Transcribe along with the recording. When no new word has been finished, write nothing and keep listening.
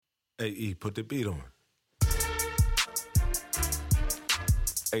Hey, E, put the beat on.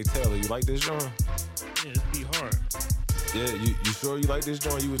 Hey, Taylor, you like this joint? Yeah, this beat hard. Yeah, you sure you like this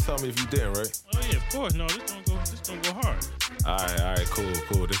joint? You would tell me if you didn't, right? Oh yeah, of course. No, this don't go hard. All right,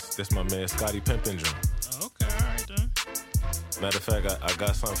 cool. This my man Scotty Pimpin' joint. Oh, okay, all right then. Matter of fact, I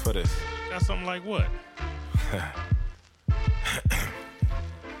got something for this. Got something like what?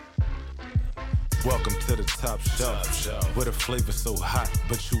 Welcome to the top shelf, where the flavor so hot,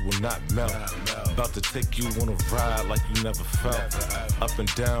 but you will not melt. About to take you on a ride like you never felt. Up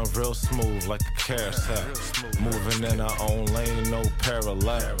and down, real smooth like a carousel. Moving in our own lane, no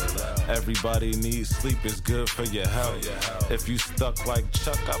parallel. Everybody needs sleep, it's good for your health. If you stuck like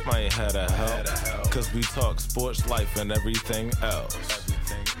Chuck, I might have to help. Cause we talk sports, life, and everything else.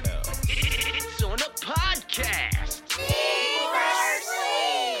 It's on a podcast.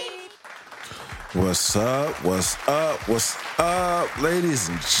 What's up, ladies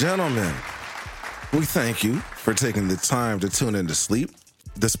and gentlemen? We thank you for taking the time to tune in to Sleep,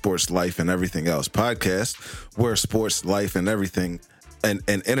 the Sports, Life, and Everything Else podcast, where sports, life, and everything, and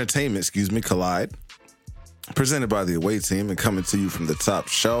entertainment, collide. Presented by the away team and coming to you from the top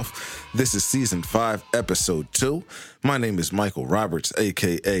shelf. This is season 5, episode 2. My name is Michael Roberts,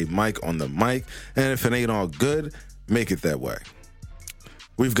 a.k.a. Mike on the mic, and if it ain't all good, make it that way.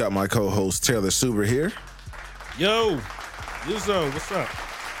 We've got my co-host Taylor Suber here. Yo, Lizzo, what's up?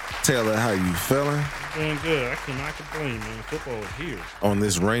 Taylor, how you feeling? Doing good. I cannot complain, man. Football is here. On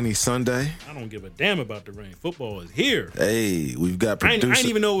this rainy Sunday? I don't give a damn about the rain. Football is here. Hey, we've got producer. I didn't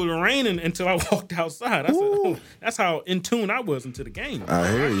even know it was raining until I walked outside. I said, oh, that's how in tune I was into the game. I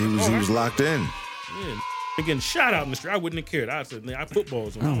hear you. He was locked in. Yeah, getting shot out in the street. I wouldn't have cared. I said, man,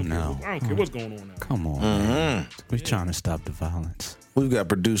 football's on. I don't care what's going on now. Come on, man. We're trying to stop the violence. We've got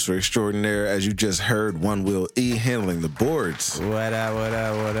producer extraordinaire, as you just heard, One Will E handling the boards. What up?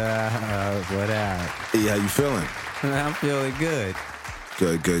 E, how you feeling? I'm feeling good.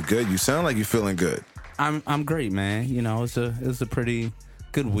 Good. You sound like you're feeling good. I'm great, man. You know, it was a pretty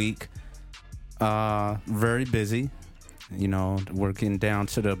good week. Very busy. You know, working down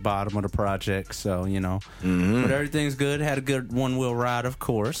to the bottom of the project. So, you know, but everything's good. Had a good one-wheel ride, of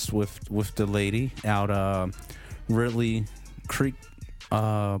course, with the lady out Ridley Creek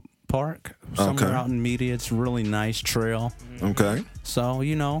Park, somewhere out in Media. It's a really nice trail. Okay. So,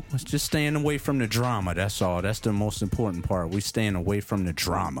 you know, it's just staying away from the drama. That's all. That's the most important part. We staying away from the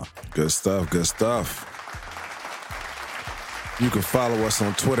drama. Good stuff. You can follow us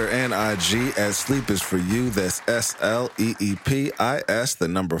on Twitter and IG at Sleep Is For You. That's SLEEPIS, the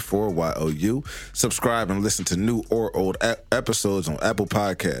number 4YOU. Subscribe and listen to new or old episodes on Apple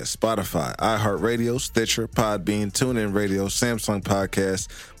Podcasts, Spotify, iHeartRadio, Stitcher, Podbean, TuneIn Radio, Samsung Podcasts,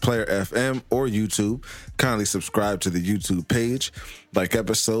 Player FM, or YouTube. Kindly subscribe to the YouTube page. Like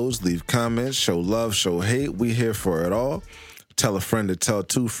episodes, leave comments, show love, show hate. We here for it all. Tell a friend to tell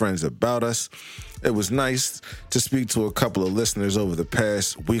 2 friends about us. It was nice to speak to a couple of listeners over the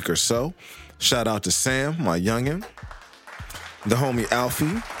past week or so. Shout out to Sam, my youngin', the homie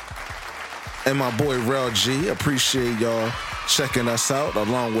Alfie, and my boy Rel G. Appreciate y'all checking us out,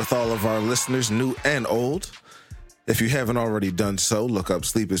 along with all of our listeners, new and old. If you haven't already done so, look up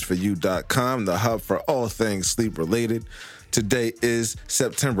sleepisforyou.com, the hub for all things sleep-related. Today is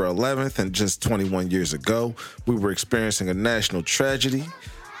September 11th, and just 21 years ago, we were experiencing a national tragedy.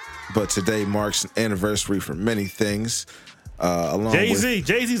 But today marks an anniversary for many things.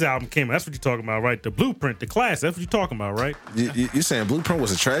 Jay-Z's album came out. That's what you're talking about, right? The Blueprint, the class. That's what you're talking about, right? You saying Blueprint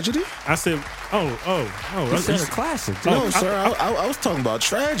was a tragedy? I said, You said a classic. No, sir. I was talking about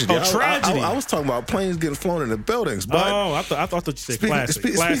tragedy. Tragedy. I was talking about planes getting flown into buildings. But I thought you said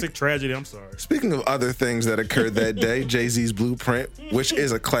classic tragedy. I'm sorry. Speaking of other things that occurred that day, Jay-Z's Blueprint, which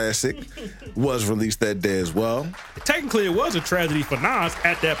is a classic, was released that day as well. Technically, it was a tragedy for Nas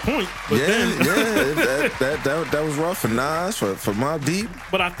at that point. But that was rough for Nas. For Mobb Deep,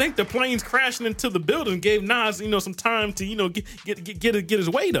 but I think the planes crashing into the building gave Nas, some time to, get his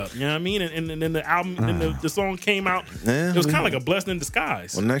weight up. You know what I mean? And then the album, and the song came out. Yeah, it was kind of like a blessing in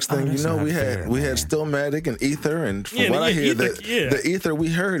disguise. Well, next thing you know, we had Stillmatic and Ether, and from what I hear, the Ether we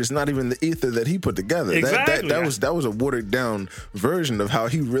heard is not even the Ether that he put together. Exactly. That was a watered down version of how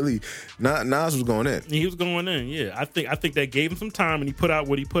he really Nas was going in. He was going in. Yeah, I think that gave him some time, and he put out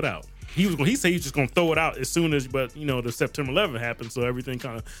what he put out. He said he was just gonna throw it out as soon as, but the September 11th happened, so everything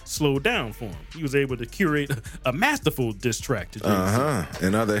kind of slowed down for him. He was able to curate a masterful diss track.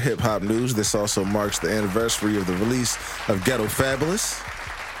 In other hip hop news, this also marks the anniversary of the release of Ghetto Fabulous.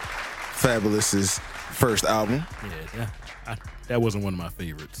 Fabulous is first album. Yeah, that wasn't one of my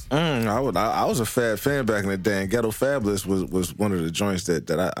favorites. I was a Fab fan back in the day, and Ghetto Fabulous was one of the joints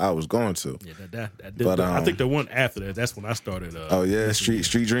that I was going to. Yeah, that did. But I think the one after that, that's when I started.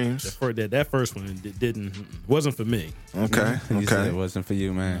 Street Dreams. That first one wasn't for me. Okay. You said it wasn't for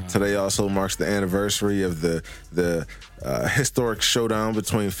you, man. Today also marks the anniversary of the historic showdown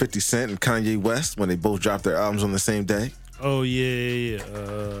between 50 Cent and Kanye West when they both dropped their albums on the same day. Oh yeah.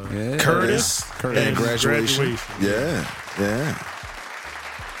 Curtis and Graduation. Yeah.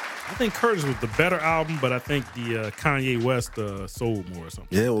 I think Curtis was the better album, but I think the Kanye West sold more or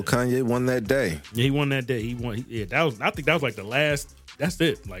something. Yeah, well, Kanye won that day. Yeah, he won that day. He won. Yeah, I think that was like the last. That's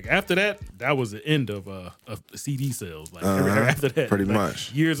it. Like after that, that was the end of CD sales. Like after that, pretty like,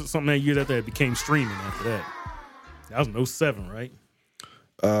 much. Years after that, it became streaming. After that, that was in 07, right?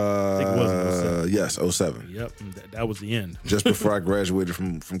 I think it was in 07. Yes, 07. Yep, and that was the end. Just before I graduated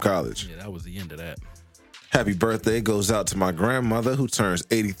from college. Yeah, that was the end of that. Happy birthday goes out to my grandmother, who turns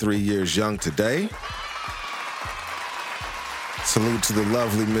 83 years young today. Salute to the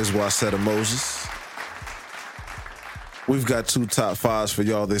lovely Ms. Wasetta Moses. We've got 2 top 5s for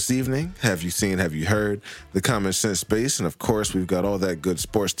y'all this evening. Have you seen, have you heard? The Common Sense Space. And of course, we've got all that good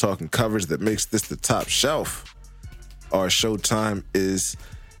sports talk and coverage that makes this the top shelf. Our show time is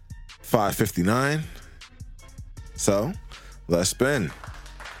 5:59. So, let's spin.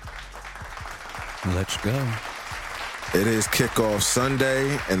 Let's go. It is kickoff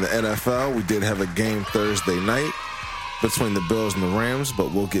Sunday in the NFL. We did have a game Thursday night between the Bills and the Rams,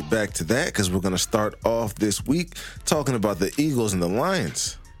 but we'll get back to that because we're going to start off this week talking about the Eagles and the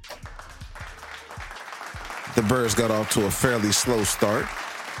Lions. The Birds got off to a fairly slow start.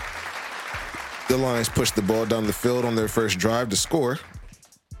 The Lions pushed the ball down the field on their first drive to score,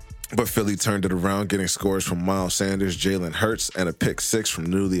 but Philly turned it around, getting scores from Miles Sanders, Jalen Hurts, and a pick six from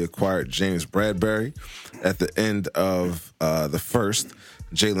newly acquired James Bradbury. At the end of the first,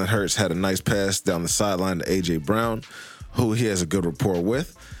 Jalen Hurts had a nice pass down the sideline to A.J. Brown, who he has a good rapport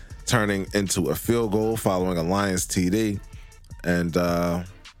with, turning into a field goal following a Lions TD. And, I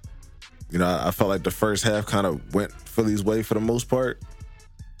felt like the first half kind of went Philly's way for the most part.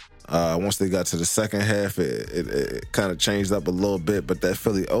 Once they got to the second half, it kind of changed up a little bit, but that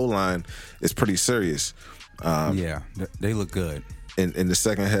Philly O-line is pretty serious. They look good. In the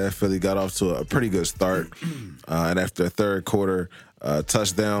second half, Philly got off to a pretty good start. And after a third quarter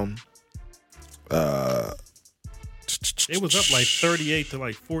touchdown, it was up like 38 to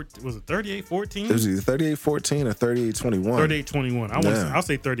like 14. Was it 38-14? It was either 38-14 or 38-21. 38-21. I'll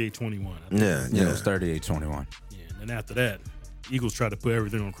say 38-21. Yeah, it was 38-21. Yeah, and then after that, Eagles tried to put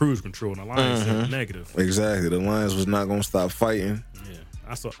everything on cruise control, and the Lions said negative. Exactly. The Lions was not going to stop fighting. Yeah,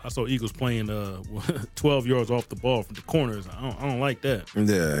 I saw Eagles playing 12 yards off the ball from the corners. I don't like that.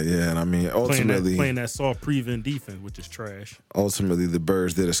 Yeah, and I mean, ultimately playing that soft prevent defense, which is trash. Ultimately, the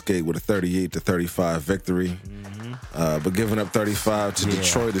Birds did escape with a 38-35 victory, but giving up 35 to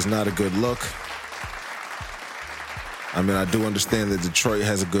Detroit is not a good look. I mean, I do understand that Detroit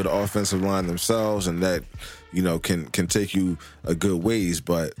has a good offensive line themselves, and that can take you a good ways,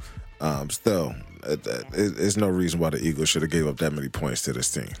 but still, there's no reason why the Eagles should have gave up that many points to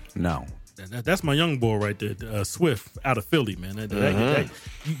this team. No. That's my young boy right there, Swift out of Philly, man.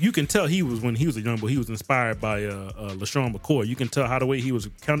 You can tell when he was a young boy, he was inspired by LaShawn McCoy. You can tell how the way he was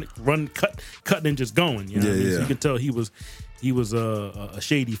cutting and just going. You know So you can tell he was a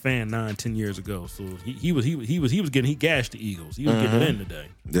shady fan 9-10 years ago. So he gashed the Eagles. He was getting it in today.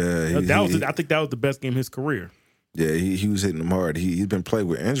 Yeah, I think that was the best game of his career. Yeah, he was hitting them hard. He's been plagued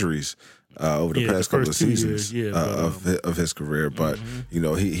with injuries over the past couple of seasons of his career, but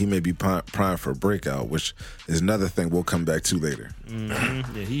he may be primed for a breakout, which is another thing we'll come back to later. Yeah,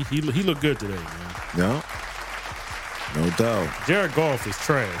 he looked good today, man. Yeah, no doubt. Jared Goff is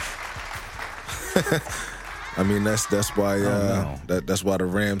trash. I mean, that's why that's why the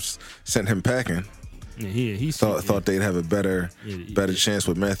Rams sent him packing. Yeah, he thought they'd have a better chance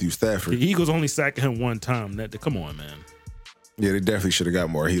with Matthew Stafford. The Eagles only sacked him one time. Come on, man. Yeah, they definitely should have got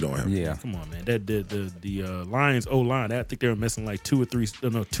more heat on him. Yeah, come on, man. The Lions O-line, I think they were missing like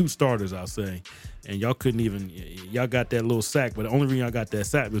two starters, I'll say. And y'all y'all got that little sack, but the only reason y'all got that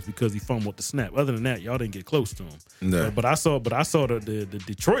sack was because he fumbled the snap. Other than that, y'all didn't get close to him. No. But I saw the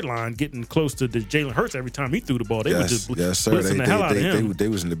Detroit line getting close to the Jalen Hurts every time he threw the ball. They were just blitzing the hell out of him. They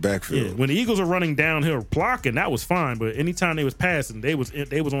was in the backfield. Yeah, when the Eagles were running downhill blocking, that was fine. But anytime they was passing, they was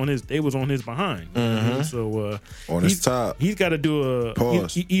on his behind. Mm-hmm. So on his top, he's got to do a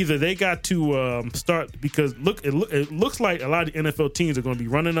pause. Either they got to start, because it looks like a lot of the NFL teams are going to be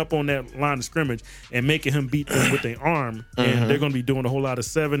running up on that line of scrimmage and making him beat them with their arm. And they're going to be doing a whole lot of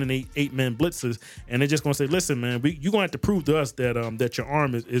 7 and 8-man blitzes. And they're just going to say, listen, man, you're going to have to prove to us that that your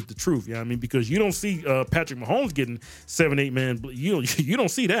arm is the truth. You know what I mean? Because you don't see Patrick Mahomes getting 7-8-man. You don't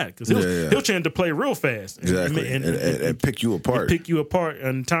see that because he'll change to play real fast. Exactly. And pick you apart. Pick you apart.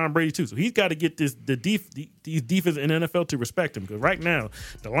 And Tom Brady, too. So he's got to get these defense in the NFL to respect him, because right now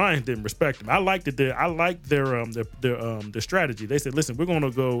the Lions didn't respect him. I liked their strategy. They said, listen, we're going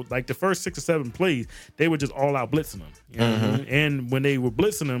to go like the first 6 or 7 plays, they were just all out blitzing him. You know what I mean? And when they were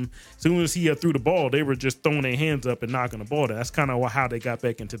blitzing him, as soon as he threw the ball, they were just throwing their hands up and knocking the ball down. That's kind of how they got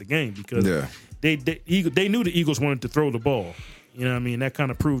back into the game, because they knew the Eagles wanted to throw the ball. You know what I mean? That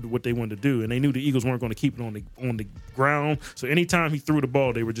kind of proved what they wanted to do. And they knew the Eagles weren't going to keep it on the ground. So anytime he threw the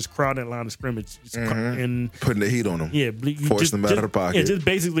ball, they were just crowding that line of scrimmage. And putting the heat on them. Yeah. Forcing them out of the pocket. Yeah, just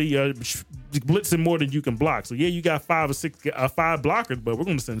basically blitzing more than you can block. So, yeah, you got 5 blockers, but we're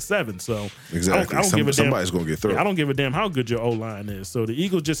going to send 7. So exactly. I don't give a damn. Somebody's going to get through. I don't give a damn how good your O-line is. So the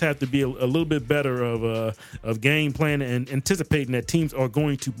Eagles just have to be a little bit better of game planning and anticipating that teams are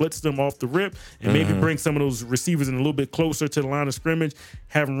going to blitz them off the rip, and maybe bring some of those receivers in a little bit closer to the line of scrimmage,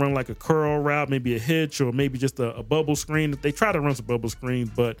 have them run like a curl route, maybe a hitch, or maybe just a bubble screen. They try to run some bubble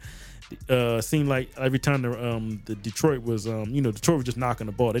screens, but seemed like every time the Detroit was Detroit was just knocking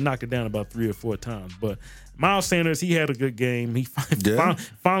the ball. They knocked it down about 3 or 4 times. But Miles Sanders, he had a good game. He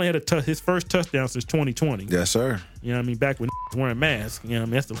finally had his first touchdown since 2020. Yes, sir. You know what I mean? Back when he was wearing masks. You know what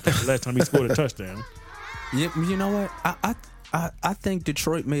I mean? That's the last time he scored a touchdown. Yeah, you know what? I think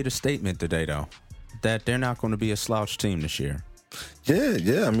Detroit made a statement today, though, that they're not going to be a slouch team this year.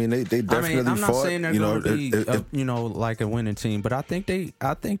 Yeah. I mean, they definitely I'm not fought. saying they're going to be, like a winning team, but I think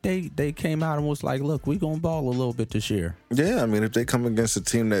they came out and was like, look, we're going to ball a little bit this year. Yeah, I mean, if they come against a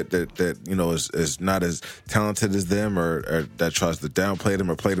team that is not as talented as them, or that tries to downplay them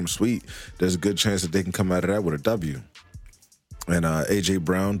or play them sweet, there's a good chance that they can come out of that with a W. And A.J.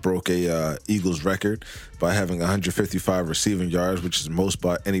 Brown broke a Eagles record by having 155 receiving yards, which is most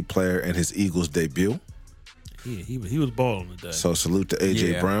by any player in his Eagles debut. Yeah, he was balling today. So salute to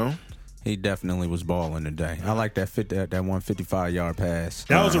A.J. Brown. He definitely was balling today. I like that 155-yard pass.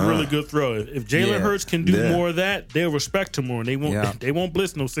 That was a really good throw. If Jalen Hurts can do more of that, they'll respect him more, and they won't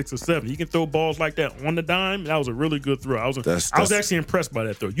blitz no 6 or 7. He can throw balls like that on the dime. That was a really good throw. I was actually impressed by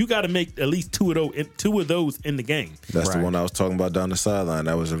that throw. You got to make at least two of those in the game. That's the one I was talking about down the sideline.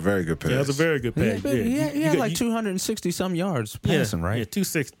 That was a very good pass. Yeah, that was a very good pass. He had like 260 some yards passing, right? Yeah,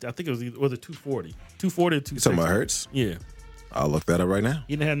 260. I think it was 240. 240 to 260. You talking about Hurts? Yeah. I'll look that up right now.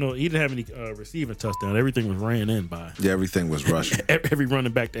 He didn't have any receiving touchdown. Everything was ran in by. Yeah, everything was rushing. Every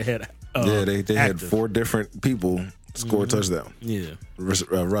running back they had. They had 4 different people score a touchdown. Yeah,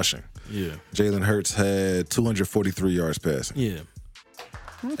 rushing. Yeah, Jalen Hurts had 243 yards passing. Yeah,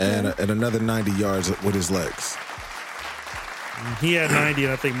 and another 90 yards with his legs. He had 90,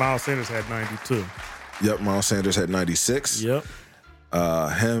 and I think Miles Sanders had 92. Yep, Miles Sanders had 96. Yep.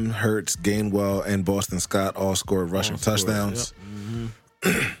 Him, Hurts, Gainwell, and Boston Scott all scored rushing touchdowns.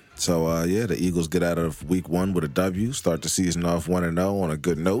 Yep. So, the Eagles get out of week 1 with a W, start the season off 1-0 on a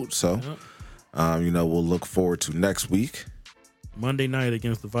good note. So, we'll look forward to next week. Monday night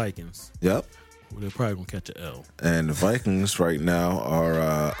against the Vikings. Yep. Well, they're probably going to catch an L. And the Vikings right now are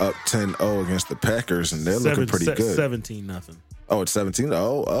up 10-0 against the Packers, and they're looking pretty good. 17-0. Oh, it's 17?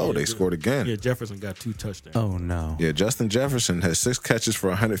 Oh, they scored again. Yeah, Jefferson got 2 touchdowns. Oh, no. Yeah, Justin Jefferson has 6 catches for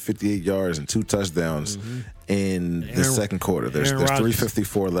 158 yards and 2 touchdowns in the second quarter. There's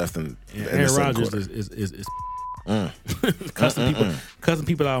 3:54 left in the second quarter. Aaron Rodgers is cussing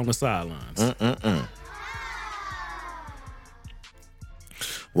people out on the sidelines.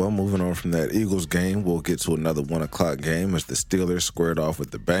 Well, moving on from that Eagles game, we'll get to another 1 o'clock game as the Steelers squared off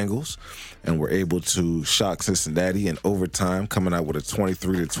with the Bengals and were able to shock Cincinnati in overtime, coming out with a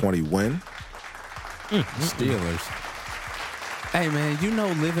 23-20 win. Steelers. Hey,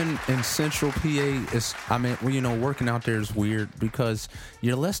 man, living in Central PA is, working out there is weird because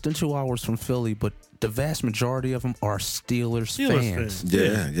you're less than 2 hours from Philly, but the vast majority of them are Steelers fans.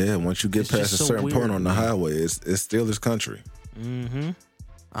 Yeah. Once you get past a certain point on the highway, it's Steelers country. Mm-hmm.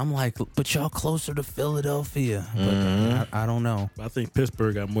 I'm like, but y'all closer to Philadelphia. But I don't know. I think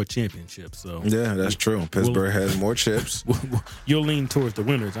Pittsburgh got more championships. So yeah, that's true. Pittsburgh has more chips. You'll lean towards the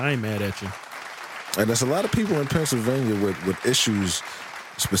winners. I ain't mad at you. And there's a lot of people in Pennsylvania with issues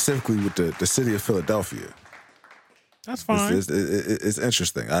specifically with the city of Philadelphia. That's fine. It's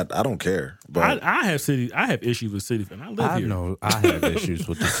interesting. I don't care. But I have issues with city. And I live here. know I have issues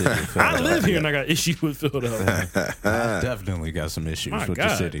with the city of Philadelphia. I live here and I got issues with Philadelphia. I definitely got some issues with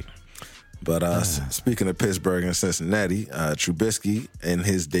the city. But speaking of Pittsburgh and Cincinnati, Trubisky in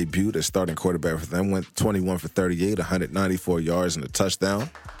his debut as starting quarterback for them went 21 for 38, 194 yards and a touchdown.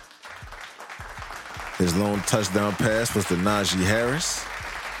 His lone touchdown pass was to Najee Harris.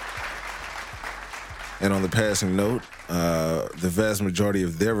 And on the passing note, the vast majority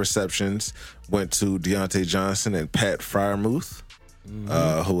of their receptions went to Deontay Johnson and Pat Freiermuth,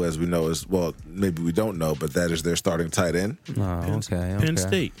 who, as we know, is, well, maybe we don't know, but that is their starting tight end. Oh, okay. Penn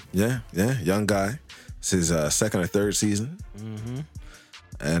State. Yeah, young guy. It's his second or third season.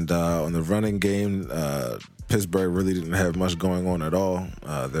 And on the running game, Pittsburgh really didn't have much going on at all.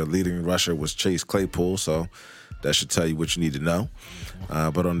 Their leading rusher was Chase Claypool, so that should tell you what you need to know.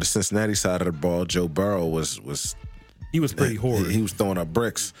 But on the Cincinnati side of the ball, Joe Burrow was He was pretty horrid. He was throwing up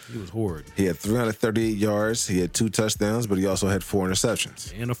bricks. He was horrid. He had 338 yards. He had 2 touchdowns, but he also had 4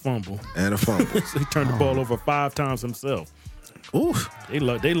 interceptions. And a fumble. So he turned the ball over 5 times himself. Ooh.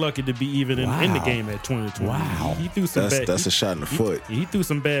 They lucky to be even in the game at 20-20. Wow. He threw some bad. That's a shot in the foot. He threw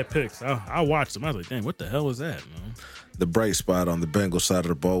some bad picks. I watched him. I was like, dang, what the hell was that, man? The bright spot on the Bengals side of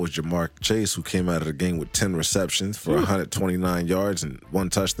the ball was Jamar Chase, who came out of the game with 10 receptions for 129 yards and 1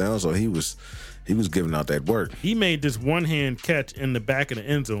 touchdown. So he was giving out that work. He made this one-hand catch in the back of the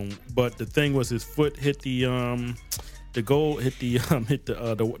end zone, but the thing was his foot hit the goal, hit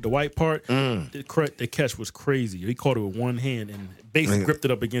the white part. The catch was crazy. He caught it with one hand and basically gripped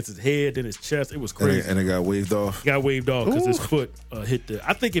it up against his head and his chest. It was crazy. And it got waved off. Got waved off because his foot hit the.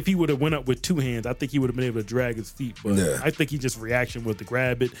 I think if he would have went up with 2 hands, I think he would have been able to drag his feet. But I think he just reaction was to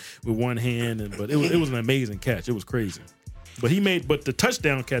grab it with one hand. But it was an amazing catch. It was crazy. But the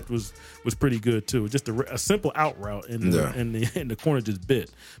touchdown catch was pretty good too. Just a simple out route and the corner just bit.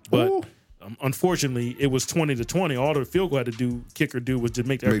 But unfortunately, it was 20-20. All the field goal kicker was just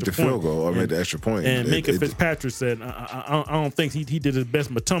make the extra point. Field goal or make the extra point. And Minka Fitzpatrick said, I don't think he did his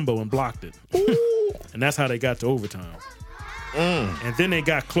best Mutombo and blocked it. And that's how they got to overtime. And then they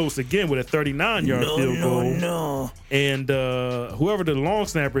got close again with a 39-yard field goal. No. And whoever the long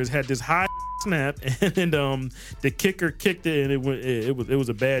snapper is had this high snap, and the kicker kicked it, and it was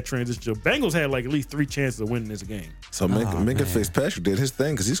a bad transition. So Bengals had like at least 3 chances of winning this game. So Minka Fitzpatrick did his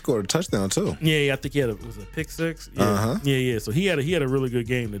thing because he scored a touchdown too. Yeah, I think he had a pick six. Yeah, yeah. So he had a really good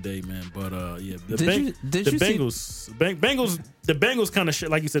game today, man. But the Bengals kind of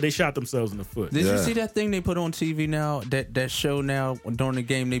like you said, they shot themselves in the foot. Did you see that thing they put on TV now? That show now during the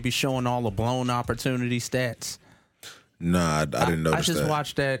game they be showing all the blown opportunity stats. Nah, I didn't notice that. I just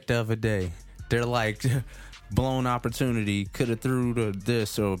watched that the other day. They're like, blown opportunity, could have threw to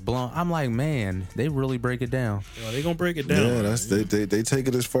this or blown. I'm like, man, they really break it down. They gonna break it down. Yeah, they take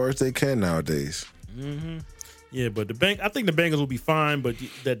it as far as they can nowadays. Yeah, but I think the Bengals will be fine, but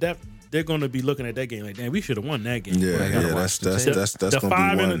that they're gonna be looking at that game like, damn, we should have won that game. Yeah, that's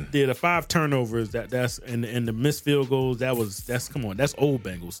gonna be one. The 5 turnovers that's and the missed field goals that's come on, that's old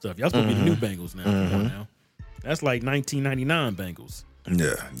Bengals stuff. Y'all supposed to be the new Bengals now. Come on now, that's like 1999 Bengals.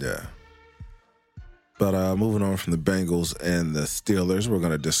 Yeah. But moving on from the Bengals and the Steelers, we're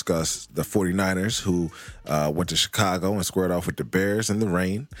going to discuss the 49ers who went to Chicago and squared off with the Bears in the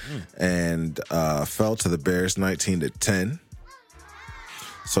rain and fell to the Bears 19-10.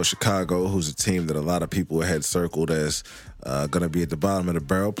 So Chicago, who's a team that a lot of people had circled as going to be at the bottom of the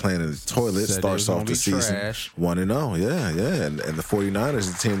barrel, playing in the toilet, starts off the season 1-0. Yeah. And the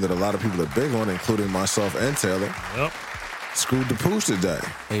 49ers, a team that a lot of people are big on, including myself and Taylor, screwed the pooch today.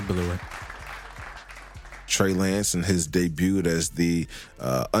 They blew it. Trey Lance, in his debut as the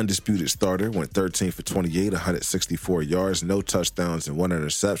undisputed starter, went 13 for 28, 164 yards, no touchdowns, and 1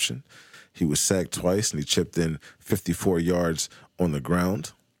 interception. He was sacked twice, and he chipped in 54 yards on the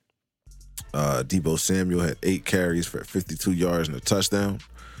ground. Deebo Samuel had 8 carries for 52 yards and a touchdown.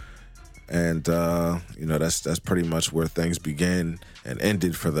 And, that's pretty much where things began and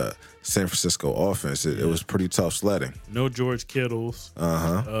ended for the San Francisco offense. It was pretty tough sledding. No George Kittles.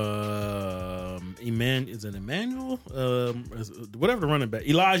 Is it Emmanuel? Whatever the running back.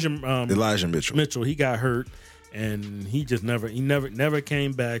 Elijah Mitchell. Mitchell, he got hurt. And he just never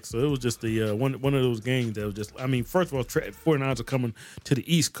came back. So it was just the one of those games that was just. I mean, first of all, 49ers are coming to the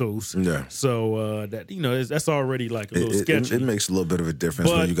East Coast. Yeah. So that's already like a little sketchy. It makes a little bit of a difference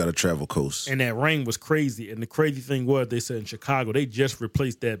when you got to travel coast. And that rain was crazy. And the crazy thing was, they said in Chicago they just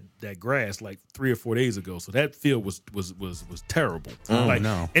replaced that grass like 3 or 4 days ago. So that field was terrible. Oh,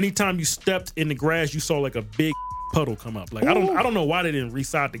 no. Anytime you stepped in the grass, you saw like a big puddle come up. Like I don't know why they didn't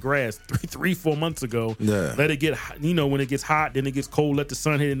resod the grass 3-4 months ago. Yeah. Let it get, when it gets hot, then it gets cold. Let the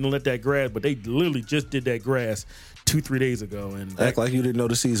sun hit it and let that grass. But they literally just did that grass 2-3 days ago, and act like you didn't know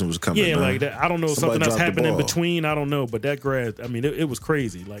the season was coming. Yeah, man. like that. I don't know, Somebody something else dropped the happened in ball. between. I don't know, but that grass. I mean, it was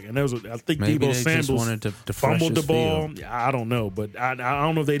crazy. Like, and there was, I think Maybe Debo they just Samuels wanted to fumbled the fresh his ball. field. Yeah, I don't know, but I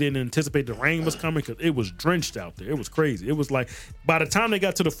don't know if they didn't anticipate the rain was coming because it was drenched out there. It was crazy. It was like by the time they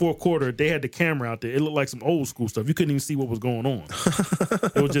got to the fourth quarter, they had the camera out there. It looked like some old school stuff. You couldn't even see what was going on.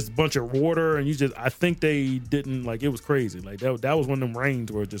 It was just a bunch of water, and I think they didn't like. It was crazy. Like that was one of them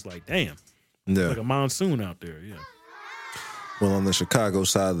rains where it's just like, damn, Yeah. like a monsoon out there. Yeah. Well, on the Chicago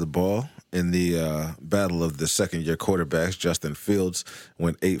side of the ball, in the battle of the second-year quarterbacks, Justin Fields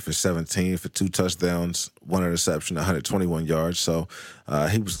went 8 for 17 for 2 touchdowns, 1 interception, 121 yards. So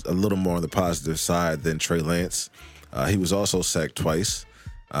he was a little more on the positive side than Trey Lance. He was also sacked twice,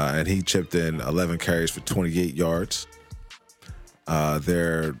 and he chipped in 11 carries for 28 yards.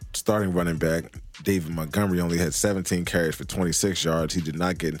 Their starting running back, David Montgomery, only had 17 carries for 26 yards. He did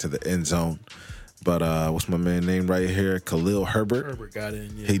not get into the end zone. But what's my man name right here? Khalil Herbert. Herbert got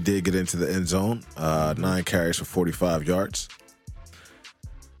in. Yeah. He did get into the end zone. 9 carries for 45 yards.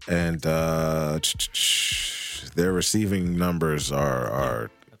 And their receiving numbers are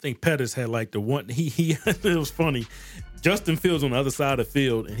I think Pettis had like the one. He it was funny. Justin Fields on the other side of the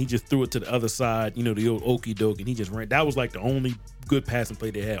field, and he just threw it to the other side. The old okey doke, and he just ran. That was like the only good passing play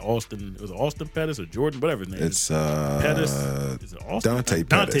they had. Austin Pettis or Jordan, whatever his name It's is. Pettis. Is it Austin? Dante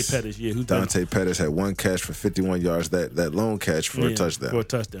Dante Pettis. Pettis, yeah. Dante Pettis had 1 catch for 51 yards. That lone catch for a touchdown. For a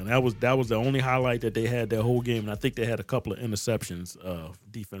touchdown. That was the only highlight that they had that whole game, and I think they had a couple of interceptions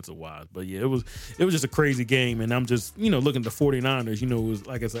defensive wise. But yeah, it was just a crazy game, and I'm just looking at the 49ers. It was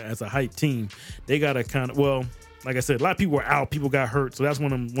like as a hype team, they got to kind of like I said, a lot of people were out. People got hurt, so that's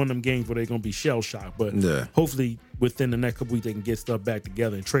one of them games where they're gonna be shell shocked. But hopefully, within the next couple weeks, they can get stuff back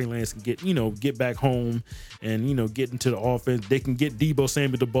together, and Trey Lance can get back home, and get into the offense. They can get Debo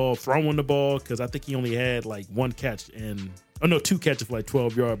Samuel the ball, throwing the ball, because I think he only had like 1 catch and 2 catches for like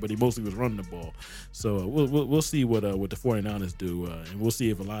 12 yards, but he mostly was running the ball. So we'll see what the 49ers do, and we'll see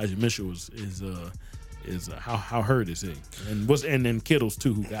if Elijah Mitchell is how hurt is he, and then Kittles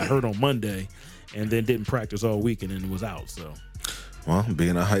too, who got hurt on Monday. And then didn't practice all week and then was out. So, well,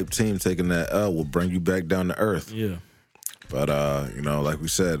 being a hype team, taking that L will bring you back down to earth. Yeah. But, like we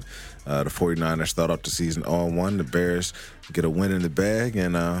said, the 49ers start off the season 0-1. The Bears get a win in the bag,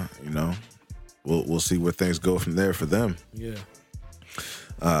 and, we'll see where things go from there for them. Yeah.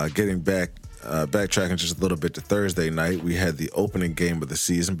 Backtracking just a little bit to Thursday night, we had the opening game of the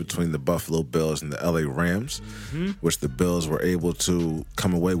season between the Buffalo Bills and the LA Rams, which the Bills were able to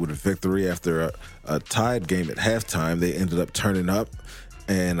come away with a victory after a tied game at halftime. They ended up turning up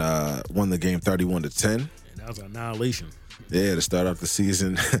and won the game 31-10. And that was an annihilation. Yeah, to start off the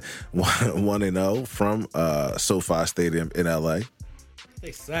season 1-0 from SoFi Stadium in LA.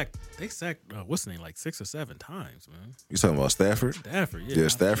 They sacked what's the name, like 6 or 7 times, man. You talking about Stafford? Stafford, yeah. Yeah,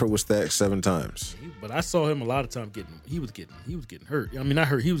 Stafford was stacked 7 times. But I saw him a lot of times he was getting hurt. I mean, I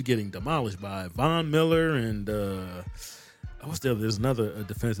heard he was getting demolished by Von Miller and there's another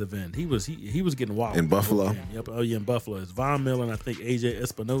defensive end. He was getting wild In Buffalo? Yep. Oh yeah, in Buffalo. It's Von Miller and I think AJ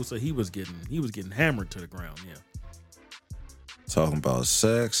Espinosa. He was getting hammered to the ground. Yeah. Talking about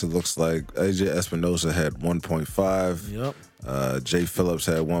sacks, it looks like AJ Espinosa had 1.5. Yep. Jay Phillips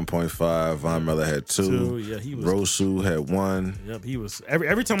had 1.5. Von Miller had 2. Yeah, he was. Rosu had 1. Yep, he was.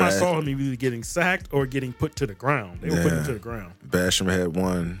 Every time I saw him, he was either getting sacked or getting put to the ground. They were putting him to the ground. Basham had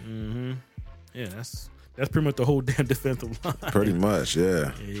 1. Yeah, that's pretty much the whole damn defensive line. Pretty much,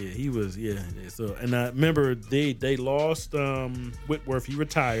 yeah. Yeah, he was. Yeah. So, and I remember they lost Whitworth. He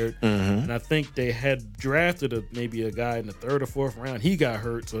retired, and I think they had drafted maybe a guy in the 3rd or 4th round. He got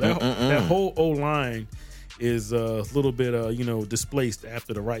hurt, so that whole O line is a little bit displaced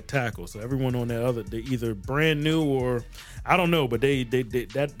after the right tackle. So everyone on that they either brand new or I don't know, but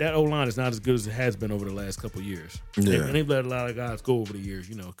that O line is not as good as it has been over the last couple of years. Yeah. And they've let a lot of guys go over the years,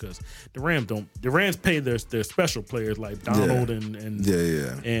 because the Rams pay their special players like Donald and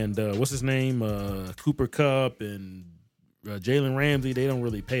what's his name, Cooper Kupp and Jalen Ramsey. They don't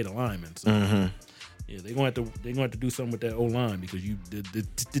really pay the linemen. So. Yeah, they're gonna have to do something with that O line because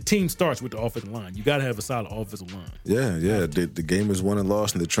the team starts with the offensive line. You got to have a solid offensive line. Yeah. The game is won and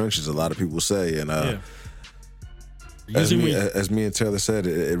lost in the trenches. A lot of people say, and as me and Taylor said,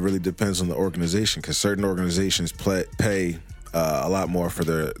 it really depends on the organization because certain organizations pay a lot more for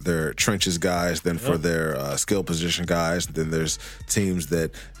their trenches guys than for their skill position guys. Then there's teams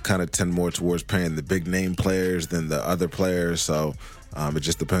that kind of tend more towards paying the big name players than the other players. So. It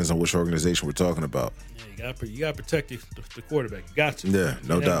just depends on which organization we're talking about. Yeah, you got to protect the quarterback. You got to. Yeah,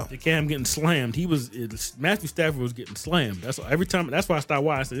 no doubt. They can't have him getting slammed. Matthew Stafford was getting slammed. That's every time. That's why I stopped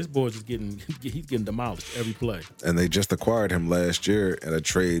watching. I said this boy's just he's getting demolished every play. And they just acquired him last year in a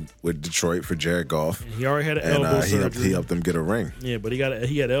trade with Detroit for Jared Goff. And he already had an elbow surgery. He helped them get a ring. Yeah, but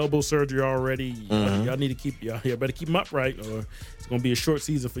he had elbow surgery already. Y'all need to y'all better keep him upright, or it's gonna be a short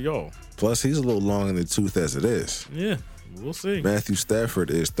season for y'all. Plus, he's a little long in the tooth as it is. Yeah. We'll see. Matthew Stafford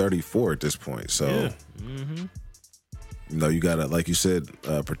is 34 at this point, so yeah. You gotta, like you said,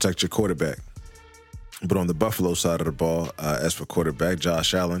 protect your quarterback. But on the Buffalo side of the ball, as for quarterback,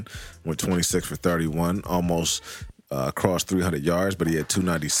 Josh Allen went 26 for 31, almost crossed 300 yards, but he had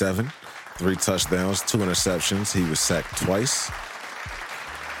 297, 3 touchdowns, 2 interceptions. He was sacked twice,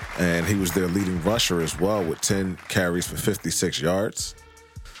 and he was their leading rusher as well with 10 carries for 56 yards.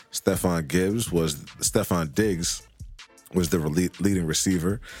 Stephon Diggs was the leading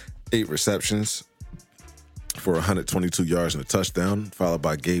receiver, 8 receptions for 122 yards and a touchdown, followed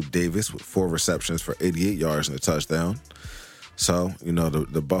by Gabe Davis with 4 receptions for 88 yards and a touchdown. So,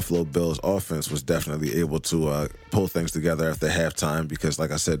 the Buffalo Bills offense was definitely able to pull things together after halftime because,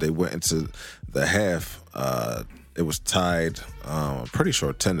 like I said, they went into the half. It was tied, I'm pretty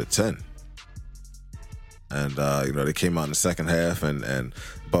sure, 10-10. And, they came out in the second half and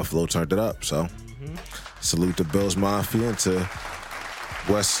Buffalo turned it up. So, salute to Bills Mafia and to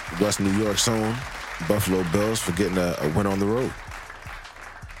West New York's own Buffalo Bills for getting a win on the road.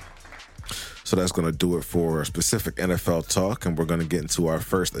 So that's going to do it for specific NFL talk, and we're going to get into our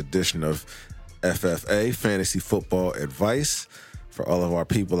first edition of FFA, Fantasy Football Advice, for all of our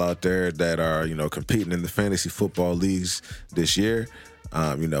people out there that are, competing in the fantasy football leagues this year.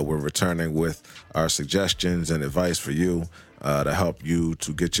 We're returning with our suggestions and advice for you to help you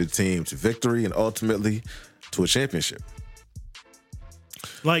to get your team to victory and ultimately to a championship.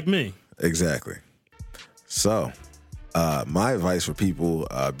 Like me. Exactly. So, my advice for people,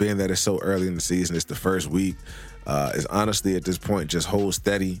 being that it's so early in the season, it's the first week, is honestly at this point just hold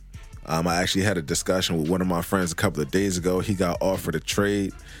steady. I actually had a discussion with one of my friends a couple of days ago. He got offered a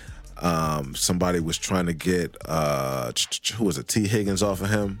trade. Somebody was trying to get who was it, T. Higgins off of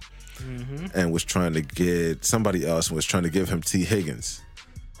him, and was trying to get somebody else was trying to give him T. Higgins.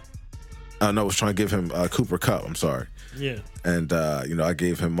 Was trying to give him Cooper Kupp. I'm sorry. Yeah. And I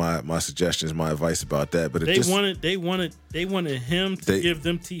gave him my suggestions, my advice about that. But they wanted him to give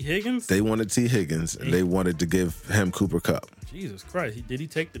them T. Higgins. They wanted T. Higgins, and they wanted to give him Cooper Kupp. Jesus Christ! Did he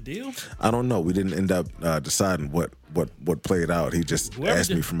take the deal? I don't know. We didn't end up deciding what played out. He just asked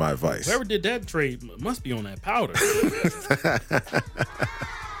me for my advice. Whoever did that trade must be on that powder.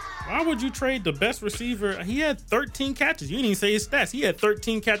 Why would you trade the best receiver? He had 13 catches. You didn't even say his stats. He had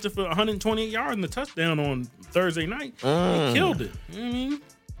 13 catches for 128 yards and a touchdown on Thursday night. He killed it. You know what I mean?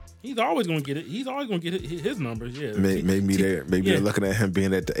 He's always going to get it. He's always going to get his numbers. Yeah. Maybe they're looking at him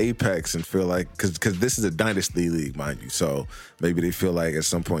being at the apex and feel like because this is a dynasty league, mind you. So maybe they feel like at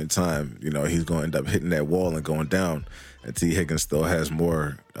some point in time, he's going to end up hitting that wall and going down. And T. Higgins still has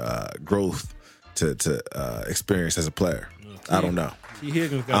more growth to experience as a player. I don't know. T.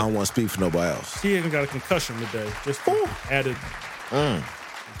 Higgins I don't want to speak for nobody else. T. Higgins got a concussion today. Just added.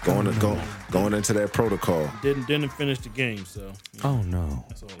 Going into that protocol. Didn't finish the game, so. Oh no.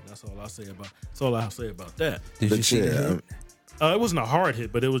 That's all I'll say about that. Did you see that? It wasn't a hard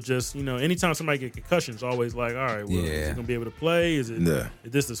hit, but it was just, anytime somebody get concussion, it's always like, all right, well, is he gonna be able to play? Is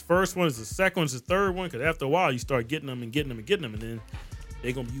this his first one? Is this his second one? Is this his third one? Because after a while, you start getting them, and then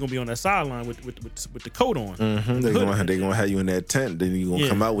you're gonna be on that sideline with the coat on. They're gonna have you in that tent. Then you're gonna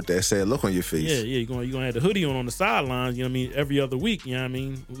come out with that sad look on your face. Yeah. You're gonna have the hoodie on the sidelines. You know what I mean? Every other week. You know what I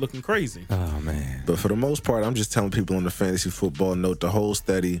mean? Looking crazy. Oh man. But for the most part, I'm just telling people on the fantasy football note to hold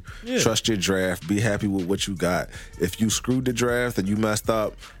steady, trust your draft, be happy with what you got. If you screwed the draft and you messed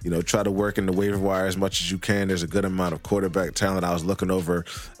up, try to work in the waiver wire as much as you can. There's a good amount of quarterback talent. I was looking over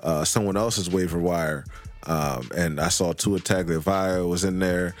someone else's waiver wire. And I saw Tua Tagovailoa was in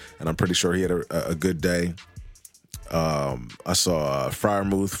there, and I'm pretty sure he had a good day. I saw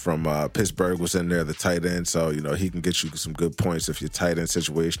Freiermuth from Pittsburgh was in there, the tight end, so he can get you some good points if your tight end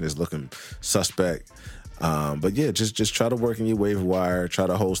situation is looking suspect. But yeah, just try to work in your waiver wire, try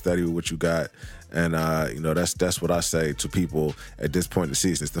to hold steady with what you got, and that's what I say to people at this point in the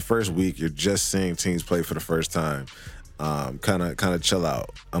season. It's the first week, you're just seeing teams play for the first time. Kind of chill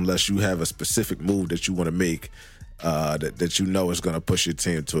out unless you have a specific move that you want to make that is going to push your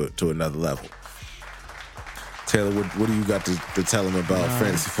team to another level. Taylor, what do you got to tell them about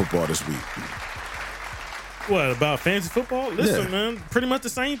fantasy football this week? What about fantasy football? Listen, man, pretty much the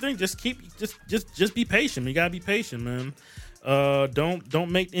same thing. Just be patient. You gotta be patient, man.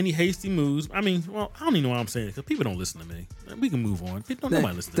 Don't make any hasty moves. I mean, well, I don't even know why I'm saying it because people don't listen to me. We can move on.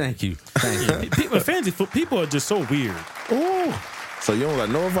 Nobody listen to me. Thank you. People are just so weird. Oh, so you don't like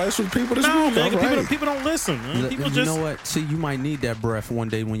no advice from people this No, week? man, All right. people don't listen. Man. People You know what? See, you might need that breath one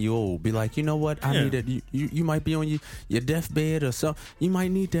day when you're old. Be like, you know what? I need it. You might be on your deathbed or something. You might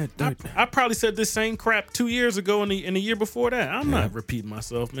need that. I probably said this same crap 2 years ago and the year before that. I'm not repeating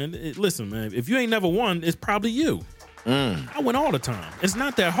myself, man. Listen, man, if you ain't never won, it's probably you. I win all the time. It's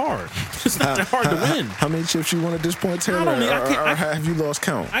not that hard. It's not that hard to win. How many chips you won at this point, Taylor? Or have you lost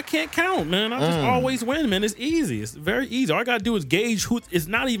count? I can't count, man. I just always win, man. It's easy. It's very easy. All I got to do is gauge who. It's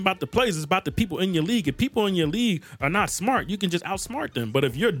not even about the players. It's about the people in your league. If people in your league are not smart, you can just outsmart them. But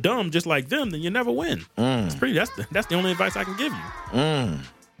if you're dumb just like them, then you never win. That's the only advice I can give you.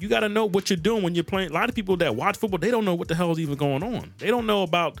 You got to know what you're doing when you're playing. A lot of people that watch football, they don't know what the hell is even going on. They don't know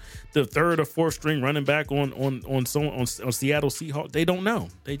about the third or fourth string running back on Seattle Seahawks. They don't know.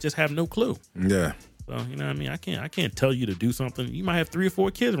 They just have no clue. Yeah. So you know what I mean. I can't tell you to do something. You might have 3 or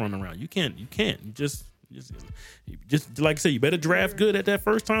 4 kids running around. You can't. You just like I said, you better draft good at that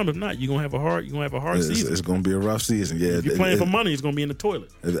first time. If not, you're gonna have a hard season. It's gonna be a rough season. Yeah. If you're playing for money, it's gonna be in the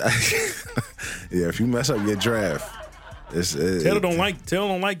toilet. Yeah. If you mess up your draft. Taylor don't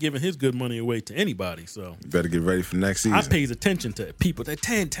like giving his good money away to anybody. So you better get ready for next season. I pays attention to people. That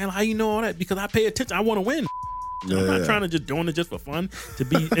Taylor, how you know all that? Because I pay attention. I want to win. I'm not trying to just doing it just for fun to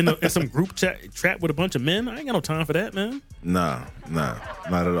be in some group chat with a bunch of men. I ain't got no time for that, man. Nah, not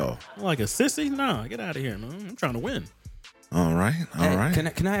at all. Like a sissy? Nah, get out of here, man. I'm trying to win. All right.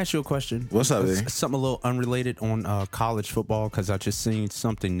 Can I ask you a question? What's up, man? Something a little unrelated on college football because I just seen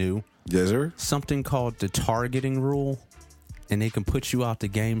something new. Yes, sir. Something called the targeting rule. And they can put you out the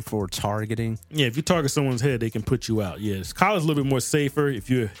game for targeting. Yeah, if you target someone's head, they can put you out. Yes, college is a little bit more safer. If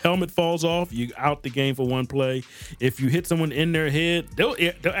your helmet falls off, you out the game for one play. If you hit someone in their head, they'll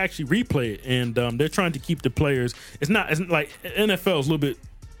actually replay it, and they're trying to keep the players. It's like NFL is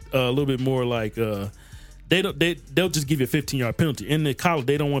a little bit more like. They'll just give you a 15-yard penalty. In the college,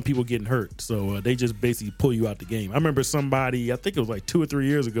 they don't want people getting hurt, so they just basically pull you out the game. I remember somebody, I think it was like 2 or 3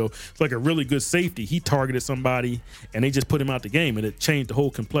 years ago, it's like a really good safety. He targeted somebody, and they just put him out the game, and it changed the whole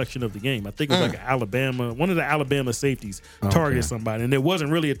complexion of the game. I think it was one of the Alabama safeties targeted somebody, and it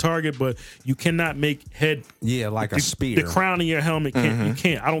wasn't really a target, but you cannot make head. Yeah, like a spear. The crown of your helmet, you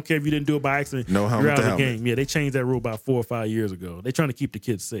can't. I don't care if you didn't do it by accident. No helmet. You're out of the game. Yeah, they changed that rule about 4 or 5 years ago. They're trying to keep the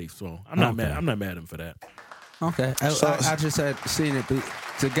kids safe, so I'm not mad. I'm not mad at him for that. Okay. I just had seen it.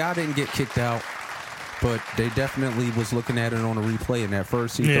 The guy didn't get kicked out, but they definitely was looking at it on a replay. And at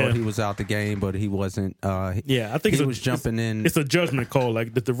first, he thought he was out the game, but he wasn't. I think he was jumping in. It's a judgment call.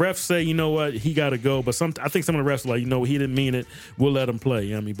 Like, did the refs say, you know what, he got to go? But I think some of the refs were like, you know, he didn't mean it. We'll let him play.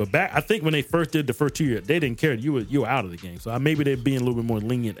 You know what I mean? But I think when they first did the first 2 years, they didn't care. You were out of the game. So maybe they're being a little bit more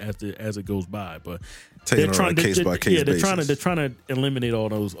lenient as it goes by. But they're trying case by case basis. They're trying to eliminate all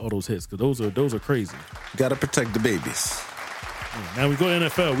those hits because those are crazy. You got to protect the babies. Yeah, now we go to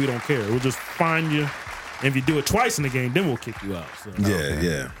NFL, we don't care. We'll just fine you. And if you do it twice in the game, then we'll kick you out. So.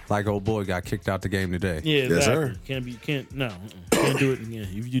 Yeah. Like old boy got kicked out the game today. Yeah, exactly. Yes, sir. Can't do it. Yeah.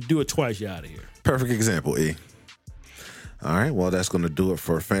 If you do it twice, you're out of here. Perfect example, E. All right, well, that's going to do it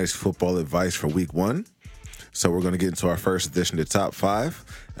for fantasy football advice for week 1. So we're going to get into our first edition of Top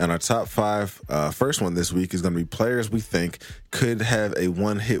 5. And our Top 5, first one this week is going to be players we think could have a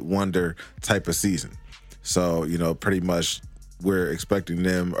one-hit wonder type of season. So, you know, pretty much we're expecting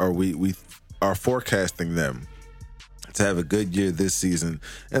them, or we are forecasting them to have a good year this season.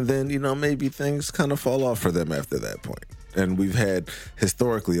 And then, you know, maybe things kind of fall off for them after that point. And we've had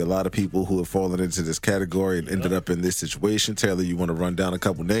historically a lot of people who have fallen into this category and ended up in this situation. Taylor, you want to run down a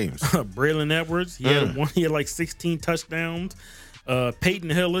couple names? Braylon Edwards, he had like 16 touchdowns. Peyton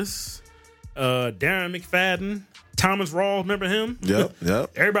Hillis, Darren McFadden, Thomas Rawls, remember him? Yep.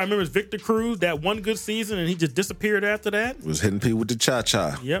 Everybody remembers Victor Cruz, that one good season, and he just disappeared after that. Was hitting people with the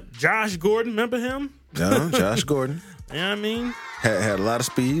cha-cha. Yep. Josh Gordon, remember him? Yeah, Josh Gordon. You know what I mean? Had a lot of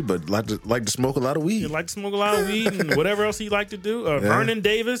speed, but liked to smoke a lot of weed. He liked to smoke a lot of weed and whatever else he liked to do. Vernon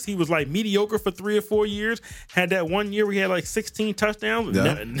Davis, he was like mediocre for 3 or 4 years. Had that 1 year where he had like 16 touchdowns.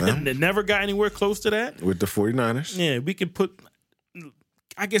 Never got anywhere close to that. With the 49ers. Yeah,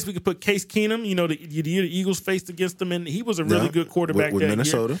 I guess we could put Case Keenum. You know, the Eagles faced against him, and he was a really good quarterback with that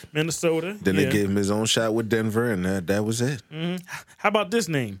Minnesota. year. Minnesota. Then they gave him his own shot with Denver, and that was it. Mm-hmm. How about this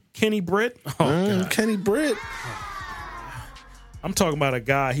name? Kenny Britt. Kenny Britt. I'm talking about a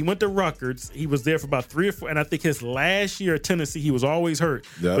guy. He went to Rutgers. He was there for about 3 or 4, and I think his last year at Tennessee, he was always hurt.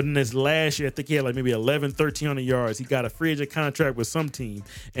 Yep. But in his last year, I think he had like maybe 1,300 yards. He got a free agent contract with some team,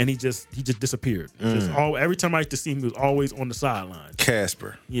 and he just disappeared. Every time I used to see him, he was always on the sideline.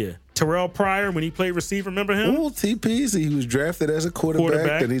 Casper. Yeah. Terrell Pryor, when he played receiver, remember him? Ooh, TPs. He was drafted as a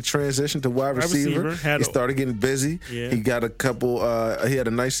quarterback. Then he transitioned to wide receiver. He started getting busy. Yeah. He got a couple. He had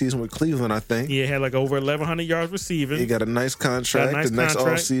a nice season with Cleveland, I think. He had like over 1,100 yards receiving. He got a nice contract the next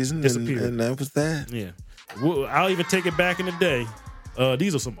offseason, and that was that. Yeah. Well, I'll even take it back in the day.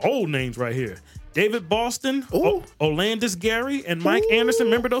 These are some old names right here. David Boston, Olandis Gary, and Mike Anderson.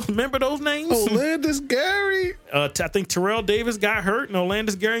 Remember those names? Olandis Gary. I think Terrell Davis got hurt, and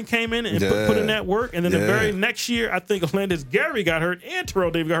Olandis Gary came in and put in that work. And then the very next year, I think Olandis Gary got hurt, and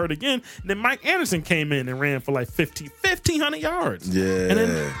Terrell Davis got hurt again. And then Mike Anderson came in and ran for like 1,500 yards. Yeah. And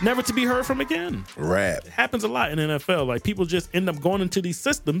then never to be heard from again. Rap. It happens a lot in the NFL. Like, people just end up going into these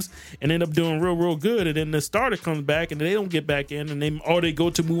systems and end up doing real, real good. And then the starter comes back, and they don't get back in, and they go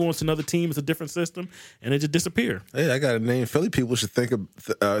to move on to another team. It's a different system, and they just disappear. Hey, I got a name Philly people should think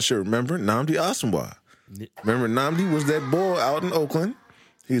of, should remember. Nnamdi Asomugha. Remember, Nnamdi was that boy out in Oakland.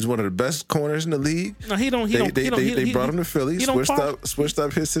 He's one of the best corners in the league. No, he don't. They brought him to Philly. Switched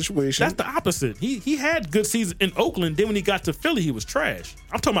up his situation. That's the opposite. He had good season in Oakland. Then when he got to Philly, he was trash.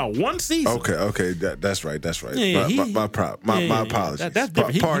 I'm talking about one season. Okay. That's right. Yeah, my apologies. That's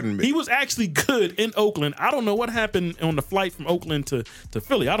different. Pardon me. He was actually good in Oakland. I don't know what happened on the flight from Oakland to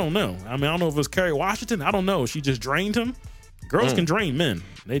Philly. I don't know. I mean, I don't know if it was Kerry Washington. I don't know. She just drained him. Girls can drain men.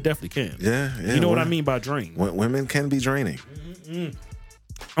 They definitely can. Yeah. You know what I mean by drain. Women can be draining. Mm-hmm.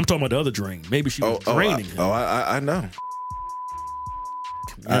 I'm talking about the other drain. Maybe she was draining him. I know.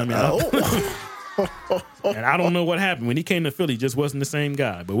 You know what I mean? And I don't know what happened when he came to Philly. Just wasn't the same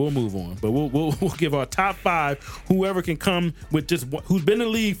guy. But we'll move on. But we'll give our top 5. Whoever can come with just who's been in the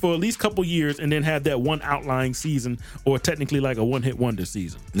league for at least a couple years and then have that one outlying season, or technically like a one-hit wonder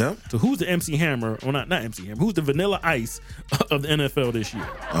season. No. So who's the MC Hammer? Or not MC Hammer. Who's the Vanilla Ice of the NFL this year?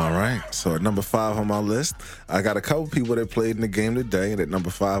 All right. So at number 5 on my list, I got a couple people that played in the game today. And at number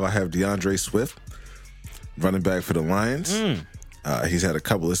 5, I have DeAndre Swift, running back for the Lions. He's had a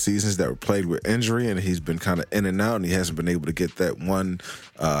couple of seasons that were played with injury, and he's been kind of in and out, and he hasn't been able to get that one,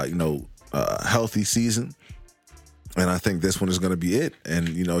 healthy season. And I think this one is going to be it. And,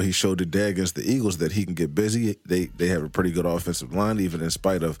 he showed today against the Eagles that he can get busy. They have a pretty good offensive line, even in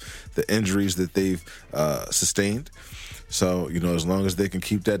spite of the injuries that they've sustained. So, as long as they can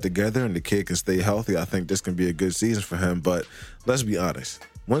keep that together and the kid can stay healthy, I think this can be a good season for him. But let's be honest.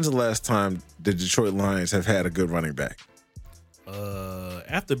 When's the last time the Detroit Lions have had a good running back?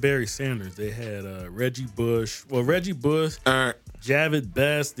 After Barry Sanders, they had Reggie Bush. Well, Reggie Bush, Javid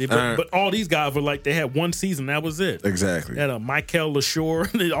Best, but all these guys were like, they had one season. That was it. Exactly. They had Michael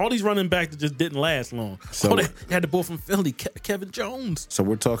LaShore. All these running backs that just didn't last long. So they had the boy from Philly, Kevin Jones. So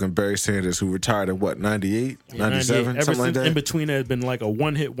we're talking Barry Sanders, who retired in 98, 97, Ever something like that? In between, has been like a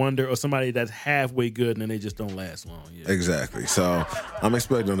one-hit wonder or somebody that's halfway good and then they just don't last long. Yeah. Exactly. So I'm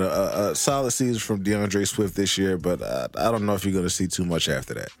expecting a solid season from DeAndre Swift this year, but I don't know if you're going to see too much after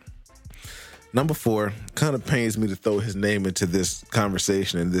that. Number 4, kind of pains me to throw his name into this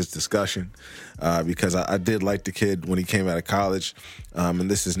conversation and this discussion because I did like the kid when he came out of college, and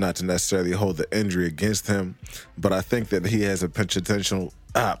this is not to necessarily hold the injury against him, but I think that he has a potential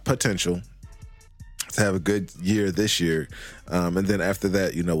to have a good year this year, and then after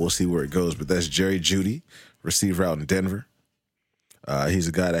that, we'll see where it goes. But that's Jerry Jeudy, receiver out in Denver. He's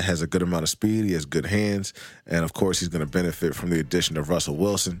a guy that has a good amount of speed. He has good hands. And, of course, he's going to benefit from the addition of Russell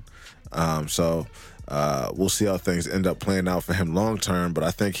Wilson. So we'll see how things end up playing out for him long term. But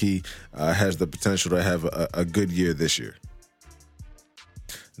I think he has the potential to have a good year this year.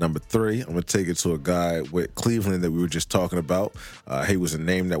 Number 3, I'm going to take it to a guy with Cleveland that we were just talking about. He was a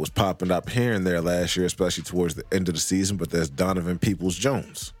name that was popping up here and there last year, especially towards the end of the season. But that's Donovan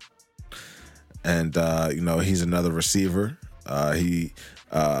Peoples-Jones. And, he's another receiver. He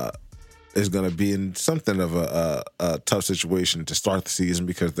is going to be in something of a tough situation to start the season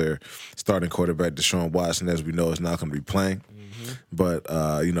because their starting quarterback, Deshaun Watson, as we know, is not going to be playing. Mm-hmm. But,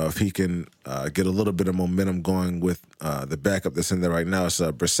 if he can get a little bit of momentum going with the backup that's in there right now, it's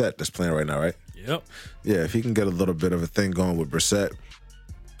Brissett that's playing right now, right? Yep. Yeah, if he can get a little bit of a thing going with Brissett,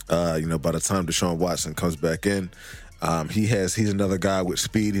 by the time Deshaun Watson comes back in, he's another guy with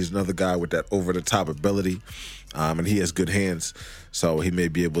speed. He's another guy with that over-the-top ability. And he has good hands, so he may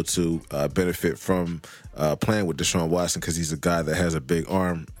be able to benefit from playing with Deshaun Watson because he's a guy that has a big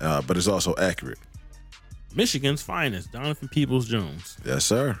arm, but is also accurate. Michigan's finest, Donovan Peoples-Jones. Yes,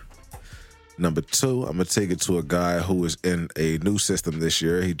 sir. Number 2, I'm going to take it to a guy who is in a new system this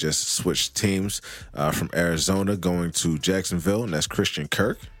year. He just switched teams from Arizona going to Jacksonville, and that's Christian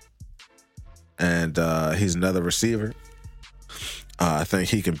Kirk. And he's another receiver. I think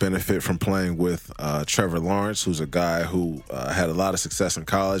he can benefit from playing with Trevor Lawrence, who's a guy who had a lot of success in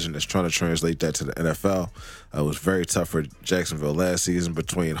college and is trying to translate that to the NFL. It was very tough for Jacksonville last season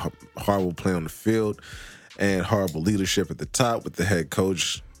between horrible play on the field and horrible leadership at the top with the head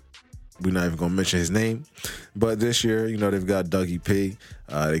coach. We're not even going to mention his name. But this year, they've got Dougie P.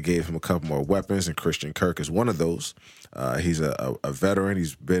 They gave him a couple more weapons, and Christian Kirk is one of those. He's a veteran.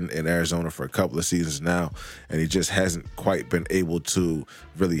 He's been in Arizona for a couple of seasons now, and he just hasn't quite been able to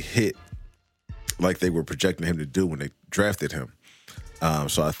really hit like they were projecting him to do when they drafted him.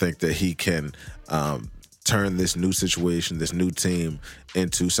 So I think that he can turn this new situation, this new team,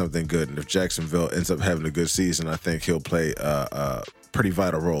 into something good. And if Jacksonville ends up having a good season, I think he'll play a pretty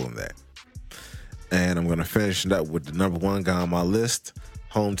vital role in that. And I'm going to finish it up with the number 1 guy on my list,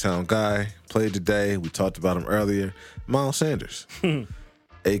 hometown guy, played today. We talked about him earlier, Miles Sanders,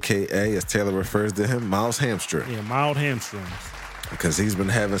 a.k.a., as Taylor refers to him, Miles Hamstring. Yeah, mild hamstrings. Because he's been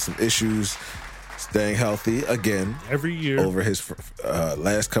having some issues staying healthy again. Every year. Over his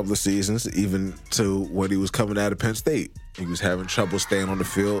last couple of seasons, even to when he was coming out of Penn State. He was having trouble staying on the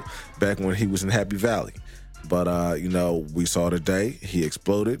field back when he was in Happy Valley. But, we saw today he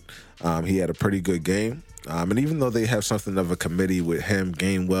exploded. He had a pretty good game. And even though they have something of a committee with him,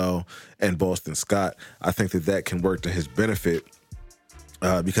 Gainwell, and Boston Scott, I think that can work to his benefit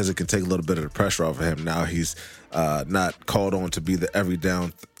because it can take a little bit of the pressure off of him. Now he's not called on to be the every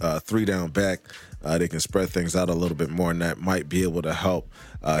down, 3-down back. They can spread things out a little bit more, and that might be able to help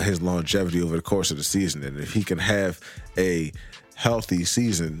his longevity over the course of the season. And if he can have a healthy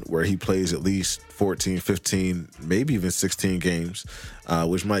season where he plays at least 14, 15, maybe even 16 games,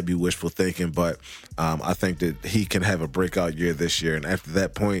 which might be wishful thinking, but I think that he can have a breakout year this year. And after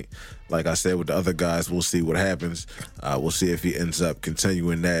that point, like I said with the other guys, we'll see what happens. We'll see if he ends up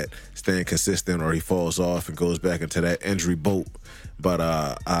continuing that, staying consistent, or he falls off and goes back into that injury boat. But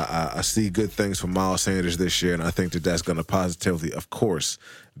I see good things from Miles Sanders this year, and I think that that's going to positively, of course,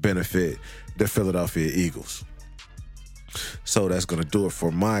 benefit the Philadelphia Eagles. So that's going to do it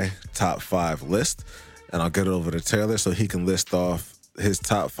for my top 5 list. And I'll get it over to Taylor so he can list off his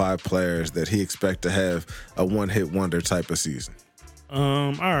top 5 players that he expects to have a one-hit wonder type of season.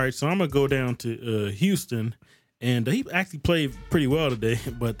 All right, so I'm going to go down to Houston. And he actually played pretty well today,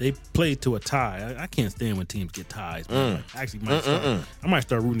 but they played to a tie. I can't stand when teams get ties. I might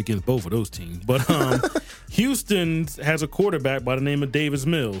start rooting against both of those teams. But Houston has a quarterback by the name of Davis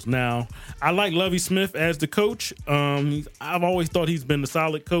Mills. Now, I like Lovie Smith as the coach. I've always thought he's been a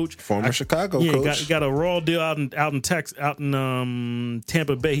solid coach. Former Chicago coach. He got a raw deal out in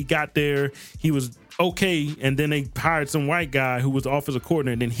Tampa Bay. He got there. He was okay, and then they hired some white guy who was the offensive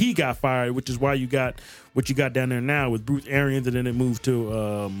coordinator, and then he got fired, which is why you got what you got down there now with Bruce Arians, and then it moved to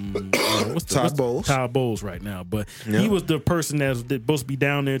Todd Bowles. Todd Bowles right now. But he was the person that's supposed to be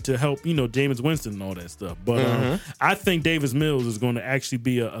down there to help, Jameis Winston and all that stuff. But I think Davis Mills is going to actually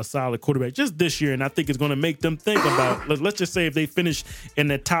be a solid quarterback just this year, and I think it's going to make them think about, let's just say if they finish in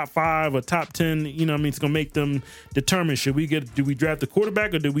the top 5 or top 10, it's going to make them determine, do we draft the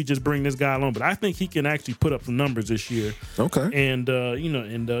quarterback or do we just bring this guy along? But I think he can actually put up some numbers this year. Okay. And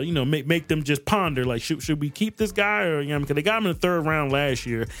make them just ponder, like, should we keep this guy, or because they got him in the 3rd round last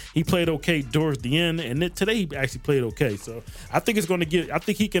year. He played okay towards the end, and today he actually played okay. So I think it's going to I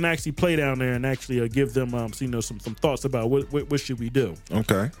think he can actually play down there and actually give them some thoughts about what should we do.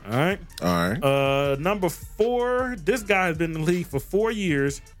 Okay. All right. Number 4, this guy has been in the league for 4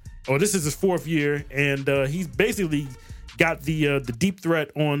 years. Oh, this is his 4th year, and he's basically got the deep threat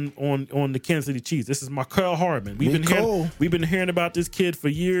on the Kansas City Chiefs. This is Mecole Hardman. We've been hearing about this kid for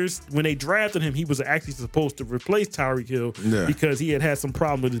years. When they drafted him, he was actually supposed to replace Tyreek Hill because he had some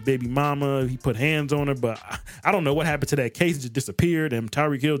problem with his baby mama. He put hands on her, but I don't know what happened to that case. It just disappeared, and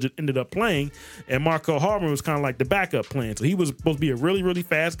Tyreek Hill just ended up playing, and Mecole Hardman was kind of like the backup plan. So he was supposed to be a really, really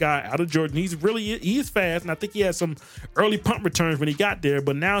fast guy out of Georgia. He is fast, and I think he had some early punt returns when he got there,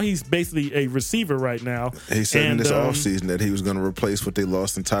 but now he's basically a receiver right now. He said in this offseason that he was going to replace what they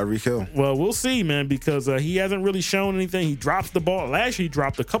lost in Tyreek Hill. Well, we'll see, man, because he hasn't really shown anything. He drops the ball. Last year, he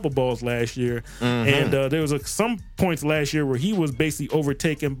dropped a couple balls last year. And there was some points last year where he was basically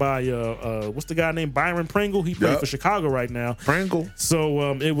overtaken by, what's the guy named Byron Pringle? He plays for Chicago right now. Pringle.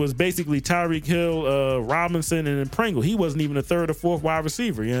 So it was basically Tyreek Hill, Robinson, and then Pringle. He wasn't even a 3rd or 4th wide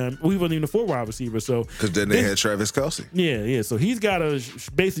receiver. He wasn't even a 4th wide receiver. So because then they had Travis Kelce. Yeah. So he's got to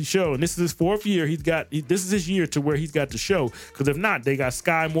basically show, and this is his 4th year. This is his year to where he's got to show. Because if not, they got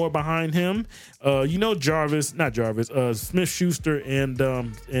Sky Moore behind him. Smith Schuster and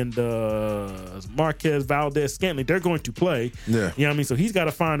Marquez Valdez Scantling, they're going to play. Yeah. You know what I mean? So he's got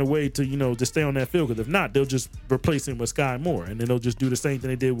to find a way to, to stay on that field, because if not, they'll just replace him with Sky Moore, and then they'll just do the same thing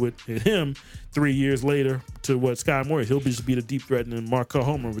they did with him 3 years later to what Sky Moore is. He'll just be the deep threat, and then Markel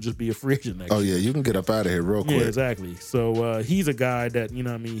Homer will just be a free agent next year. Yeah, you can get up out of here real quick. Yeah, exactly. So he's a guy that,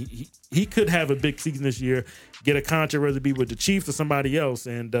 he could have a big season this year, get a contract, whether it be with the Chiefs or somebody else,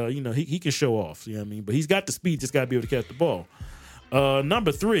 and he can show off. You know what I mean? But he's got the speed, just got to be able to catch the ball.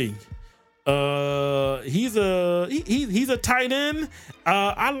 Number 3, he's a tight end.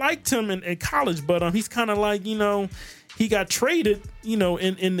 I liked him in college, but he's kind of like, he got traded, in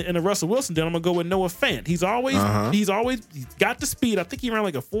the Russell Wilson deal. I'm gonna go with Noah Fant. He's always got the speed. I think he ran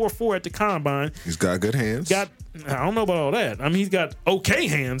like a 4.4 at the combine. He's got good hands. I don't know about all that. I mean, he's got okay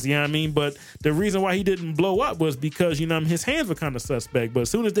hands, you know what I mean? But the reason why he didn't blow up was because, his hands were kind of suspect. But as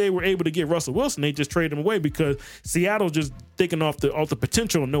soon as they were able to get Russell Wilson, they just traded him away because Seattle just thinking off the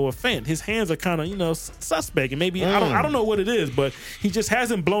potential of Noah Fant. His hands are kind of, suspect. And maybe, I don't know what it is, but he just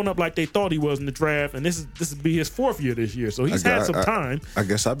hasn't blown up like they thought he was in the draft. And this would be his 4th year this year. So he's had some time. I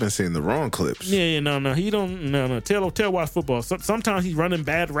guess I've been seeing the wrong clips. No. He don't, no. Tell watch football. Sometimes he's running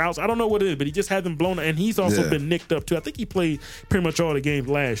bad routes. I don't know what it is, but he just hasn't blown up. And he's also been nicked up too. I think he played pretty much all the games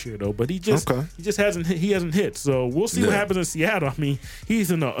last year though, but he just hasn't hit. So we'll see what happens in Seattle. I mean,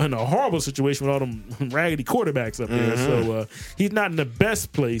 he's in a horrible situation with all them raggedy quarterbacks up there. So he's not in the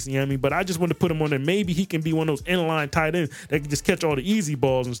best place, you know what I mean? But I just want to put him on there. Maybe he can be one of those inline tight ends that can just catch all the easy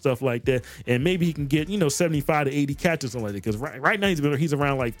balls and stuff like that. And maybe he can get 75 to 80 catches or something like that. Because right now he's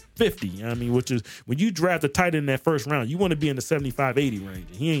around like 50. You know what I mean, which is when you draft a tight end in that first round, you want to be in the 75, 80 range.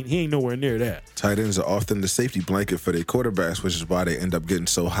 He ain't nowhere near that. Tight ends are often the safety blanket for their quarterbacks, which is why they end up getting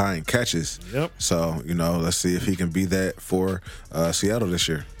so high in catches. Yep. So, let's see if he can be that for Seattle this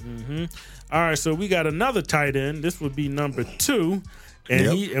year. Mm-hmm. All right, so we got another tight end. This would be number 2.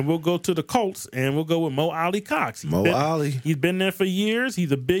 And we'll go to the Colts, and we'll go with Mo Ali Cox. He's been there for years. He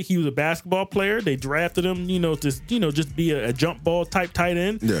was a basketball player. They drafted him, just be a jump ball type tight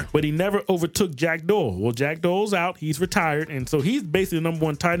end. Yeah. But he never overtook Jack Doyle. Well, Jack Doyle's out. He's retired, and so he's basically the number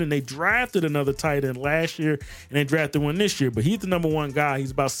 1 tight end. They drafted another tight end last year, and they drafted one this year. But he's the number 1 guy.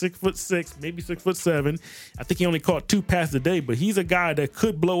 He's about 6'6", maybe 6'7". I think he only caught 2 passes a day, but he's a guy that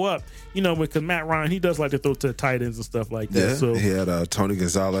could blow up. Because Matt Ryan, he does like to throw to the tight ends and stuff like that. Yeah, so he had Tony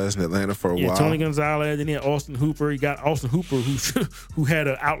Gonzalez in Atlanta for a while. Tony Gonzalez, and he had Austin Hooper. He got Austin Hooper, who had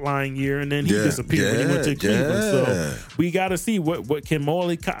an outlying year, and then he disappeared when he went to Cleveland. So we got to see what can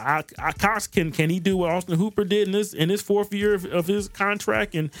Molly Cox can he do what Austin Hooper did in his 4th year of his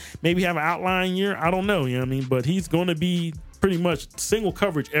contract, and maybe have an outlying year. I don't know, but he's going to be pretty much single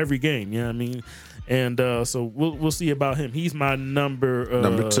coverage every game. You know what I mean? And so we'll see about him. He's my number 2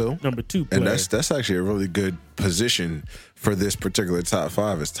 player. And that's actually a really good position for this particular top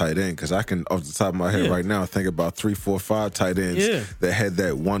 5 is tight end, because I can, off the top of my head right now, think about 3, 4, 5 tight ends that had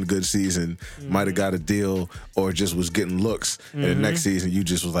that one good season, might have got a deal, or just was getting looks, and the next season you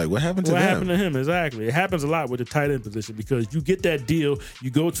just was like, what happened to them? What happened to him? Exactly. It happens a lot with the tight end position, because you get that deal,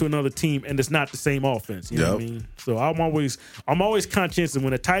 you go to another team, and it's not the same offense. You know what I mean? So I'm always conscious that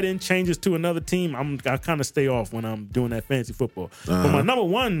when a tight end changes to another team, I kind of stay off when I'm doing that fantasy football. But my number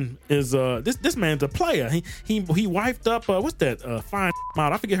 1 is this man's a player. He wifed up what's that fine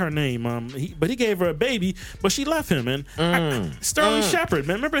model? I forget her name. But he gave her a baby, but she left him. And Sterling Shepard,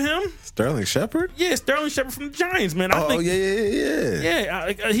 man, remember him? Sterling Shepard? Yeah, Sterling Shepard from the Giants, man.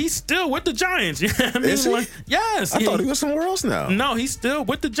 He's still with the Giants. You know what I mean? Is he? Yes. I thought he was somewhere else now. No, he's still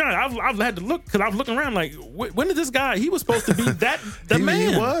with the Giants. I've had to look, because I was looking around like, when did this guy? He was supposed to be the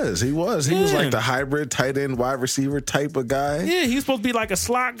man. He was like the hybrid tight end wide receiver type of guy. Yeah, he was supposed to be like a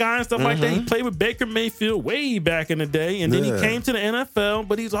slot guy and stuff like that. He played with Baker Mayfield way back in the day, and then he came to the NFL,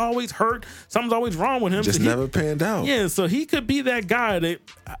 but he's always hurt. Something's always wrong with him. Just never panned out. Yeah, so he could be that guy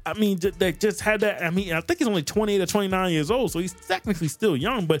that just had that. I mean, I think he's only 28 or 29 years old, so he's technically still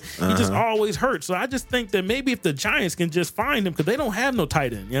young, but he just always hurt. So I just think that maybe if the Giants can just find him, because they don't have no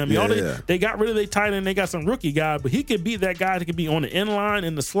tight end. You know what I mean? They got rid of their tight end. They got some rookie guy, but he could be that guy that could be on the end line,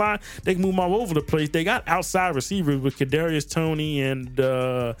 in the slot. They can move him all over the place. They got outside receivers with Kadarius Toney and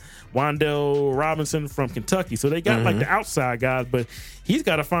Wan'Dale Robinson from Kentucky. So they got like the outside guys, but he's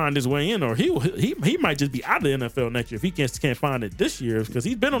got to find his way in, or he might just be out of the NFL next year if he can't find it this year, because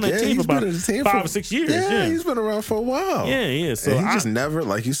he's been on that team for about 5 or 6 years. Yeah, he's been around for a while. Yeah. So and he just never,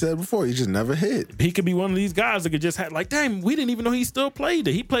 like you said before, he just never hit. He could be one of these guys that could just have, like, damn, we didn't even know he still played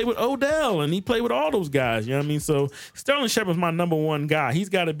it. He played with Odell, and he played with all those guys. You know what I mean? So Sterling Shepard's my number 1 guy. He's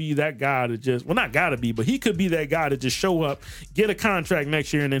got to be that guy that as well, not gotta be, but he could be that guy to just show up, get a contract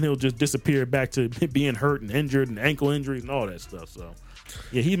next year, and then he'll just disappear back to being hurt and injured and ankle injuries and all that stuff. So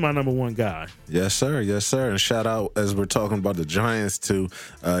yeah, he's my number one guy. Yes, sir. Yes, sir. And shout out, as we're talking about the Giants, to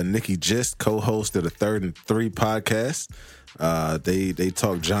Nikki Gist, co-host of the 3rd and 3 podcast. They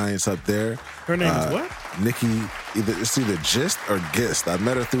talk Giants up there. Her name is what? Nikki, it's either Gist or Gist. I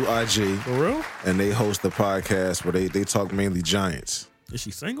met her through IG. For real? And they host the podcast where they talk mainly Giants. Is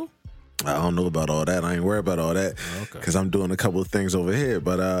she single? I don't know about all that. I ain't worried about all that because I'm doing a couple of things over here.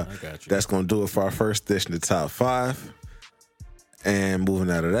 But that's going to do it for our first dish in the top 5. And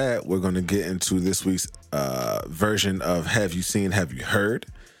moving out of that, we're going to get into this week's version of Have You Seen, Have You Heard?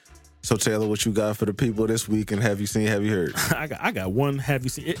 So, Taylor, what you got for the people this week, and have you seen, have you heard? I got one. Have you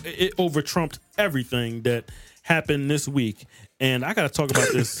seen? It over-trumped everything that happened this week, and I got to talk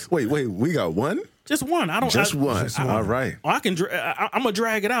about this. Wait, we got one? Just one. One. All right. I'm gonna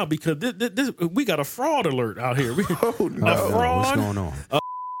drag it out because this we got a fraud alert out here. Oh no! A fraud. What's going on?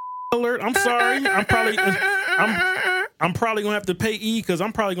 Alert. I'm sorry. I'm probably gonna have to pay E because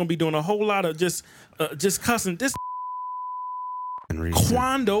I'm probably gonna be doing a whole lot of just cussing this.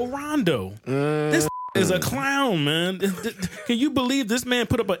 Quando Rondo. This is a clown, man. Can you believe this man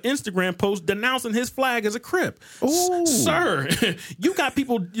put up an Instagram post denouncing his flag as a Crip? Sir, you got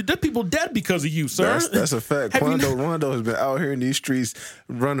people dead because of you, sir. That's a fact. Quando Rondo has been out here in these streets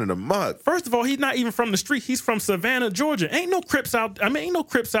running amok. First of all, he's not even from the street. He's from Savannah, Georgia. Ain't no Crips out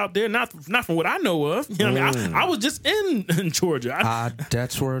there. Not from what I know of. You know what I mean? I was just in Georgia.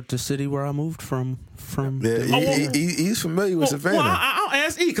 That's the city where I moved from. Yeah, he's familiar with Savannah. Well, I'll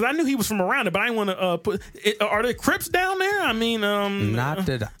ask E because I knew he was from around it, but I didn't want to put. Are there Crips down there? I mean, not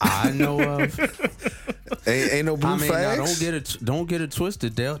that I know of. Ain't no blue flags. Don't get it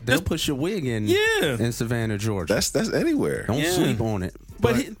twisted. They'll put your wig in. Yeah. In Savannah, Georgia. That's anywhere. Don't sleep on it.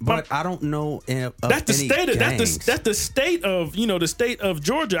 But I don't know. That's the state. That's the state of the state of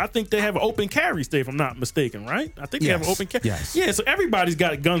Georgia. I think they have an open carry state, if I'm not mistaken, right? I think they have an open carry. Yes. Yeah. So everybody's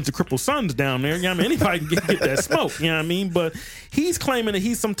got guns to cripple sons down there. You know what I mean? Anybody can get that smoke. You know what I mean? But he's claiming that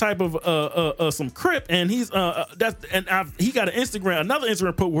he's some type of some Crip, and he got another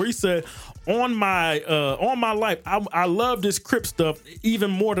Instagram post where he said, on my life, I love this Crip stuff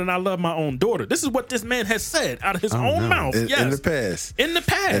even more than I love my own daughter. This is what this man has said out of his own mouth. In the past. In the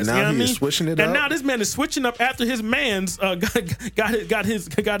past, and now he's switching it up. And now this man is switching up after his man's got his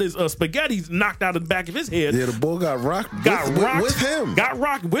spaghetti knocked out of the back of his head. Yeah, the bull got rocked with him. Got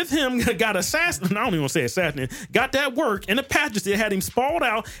rocked with him. Got assassinated. I don't even want to say assassinated. Got that work in the patches. It had him spalled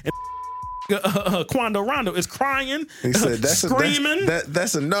out. And Quando Rondo is crying. He said, screaming.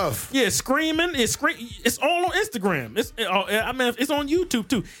 That's enough. Yeah, screaming. It's all on Instagram. It's on YouTube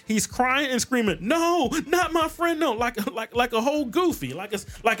too. He's crying and screaming. No, not my friend. No, like a whole goofy, like a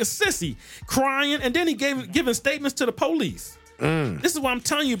sissy, crying, and then he giving statements to the police. This is what I'm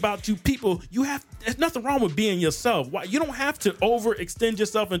telling you about you people. There's nothing wrong with being yourself. Why you don't have to overextend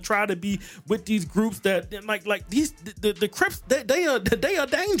yourself and try to be with these groups that like these the Crips. They are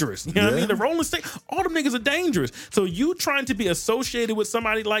dangerous. You know what I mean? The Rolling State, all them niggas are dangerous. So you trying to be associated with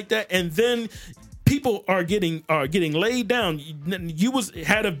somebody like that, and then people are getting laid down. You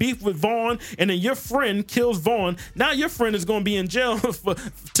had a beef with Vaughn, and then your friend kills Vaughn. Now your friend is going to be in jail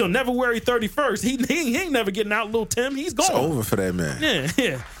till February 31st. He ain't never getting out, little Tim. He's gone. It's over for that man.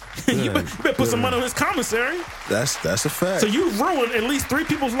 Yeah. You better put some money on his commissary. That's a fact. So you ruined at least 3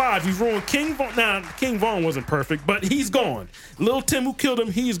 people's lives. You ruined King Vaughn. Now, King Vaughn wasn't perfect, but he's gone. Little Tim, who killed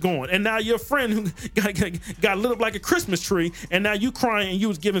him, he's gone. And now your friend who got lit up like a Christmas tree, and now you crying and you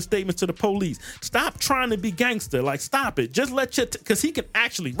was giving statements to the police. Stop trying to be gangster. Like, stop it. Just let because he can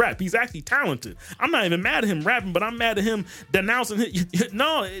actually rap. He's actually talented. I'm not even mad at him rapping, but I'm mad at him denouncing it.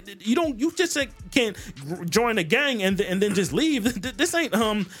 No, you don't. You just can't join a gang and then just leave. This ain't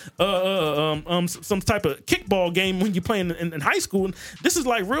some type of kickball game when you're playing in high school. This is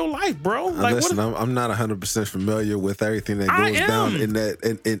like real life, bro. Like, listen, I'm not 100% familiar with everything that goes down in that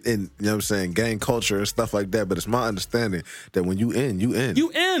in you know what I'm saying, gang culture and stuff like that. But it's my understanding that when you in.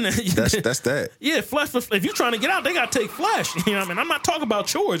 That's that. Yeah, flesh. If you're trying to get out, they gotta take flesh. You know what I mean? I'm not talking about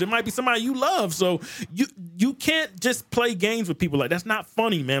chores. It might be somebody you love. So you can't just play games with people. Like, that's not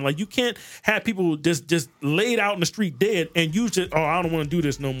funny, man. Like, you can't have people just laid out in the street dead and you just, I don't want to do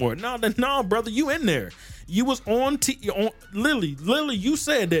this no more. No, brother, you in there. You was on Lily, you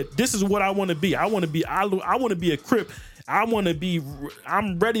said that this is what I want to be. I want to be a Crip. I'm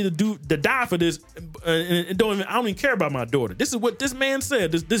ready to die for this. And I don't even care about my daughter. This is what this man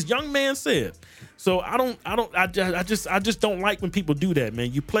said. This young man said. So I just don't like when people do that,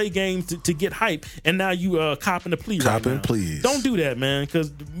 man. You play games to get hype, and now you copping the plea. Cop right and now. please. Don't do that, man,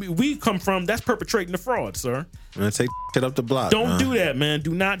 because we come from that's perpetrating the fraud, sir. Man, take shit up the block. Don't do that, man.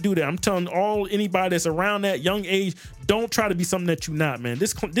 Do not do that. I'm telling anybody that's around that young age, don't try to be something that you're not, man.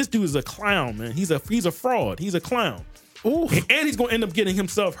 This dude is a clown, man. He's a fraud. He's a clown. Ooh. And he's going to end up getting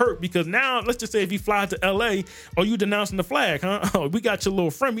himself hurt because now, let's just say if he flies to L.A., are you denouncing the flag, huh? Oh, we got your little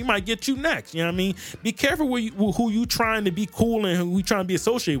friend. We might get you next. You know what I mean? Be careful who you trying to be cool and who you trying to be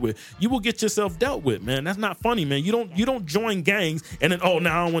associated with. You will get yourself dealt with, man. That's not funny, man. You don't join gangs and then,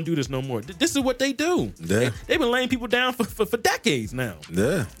 now I don't want to do this no more. This is what they do. Yeah. They've been laying people down for decades now.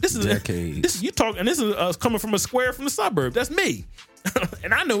 Yeah. This is Decades. This is you talking. This is coming from a square from the suburbs. That's me.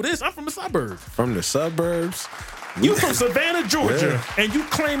 And I know this. I'm from the suburbs. From the suburbs. You from Savannah, Georgia, Yeah. and you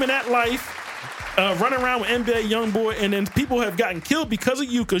claiming that life, running around with NBA YoungBoy, and then people have gotten killed because of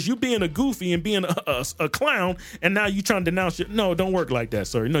you, because you being a goofy and being a clown, and now you trying to denounce it. No, don't work like that,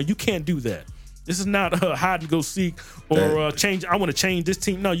 sir. No, you can't do that. This is not hide and go seek or change. I want to change this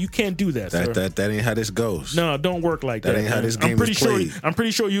team. No, you can't do that, sir. That ain't how this goes. No, don't work like that. That ain't how man. this game is played. I'm pretty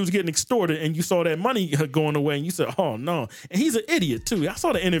sure you was getting extorted, and you saw that money going away, and you said, "Oh no!" And he's an idiot too. I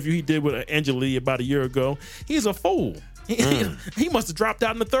saw the interview he did with Angela Lee about a year ago. He's a fool. He must have dropped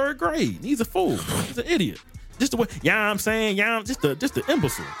out in the 3rd grade. He's a fool. He's an idiot. Just the way, I'm saying, just the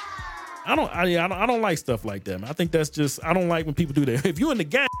imbecile. I don't like stuff like that, man. I think that's just, I don't like when people do that. If you in the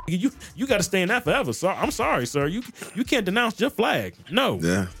gang, you got to stay in that forever. So I'm sorry, sir. You can't denounce your flag. No.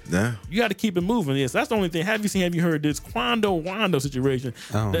 Yeah. You got to keep it moving. Yes, that's the only thing. Have you heard this Quando Wando situation?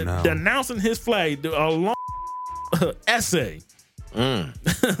 Oh, no. Denouncing his flag, a long essay.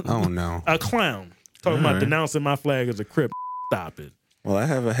 Oh no. A clown talking about denouncing my flag as a Crip. Stop it. Well, I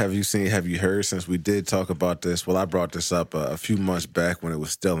haven't. Have you heard since we did talk about this? Well, I brought this up a few months back when it was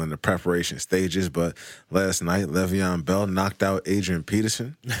still in the preparation stages. But last night, Le'Veon Bell knocked out Adrian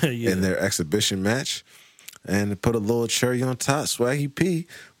Peterson in their exhibition match. And to put a little cherry on top, Swaggy P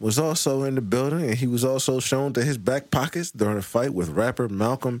was also in the building, and he was also shown to his back pockets during a fight with rapper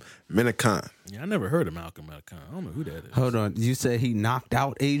Malcolm Minicon. Yeah, I never heard of Malcolm Minicon. I don't know who that is. Hold on. You said he knocked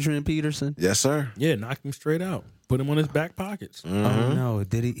out Adrian Peterson? Yes, sir. Yeah, knocked him straight out. Put him on his back pockets. Oh no!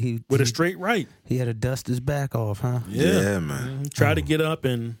 Did he With a straight right. He had to dust his back off, huh? Yeah, man. Tried to get up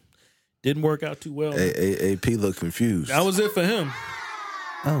and didn't work out too well. AP looked confused. That was it for him.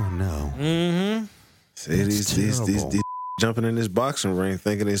 Oh no! Mm-hmm. See, these jumping in this boxing ring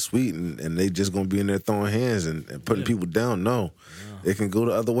thinking they're sweet and they just gonna be in there throwing hands and putting people down. No, it can go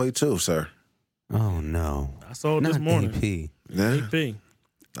the other way too, sir. Oh no! I saw it this morning. AP. Yeah. AP.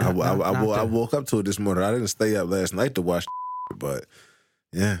 I woke up to it this morning. I didn't stay up last night to watch, but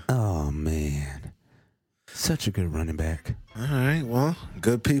yeah. Oh man, such a good running back. All right, well,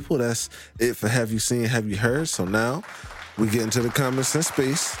 good people. That's it for Have You Seen, Have You Heard? So now we get into the common sense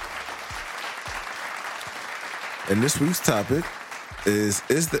space. And this week's topic is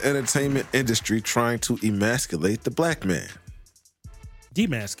the entertainment industry trying to emasculate the black man?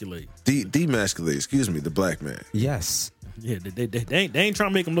 Demasculate. Demasculate, excuse me, the black man. Yes. Yeah, they ain't trying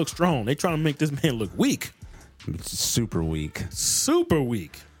to make him look strong. They trying to make this man look weak. It's super weak. Super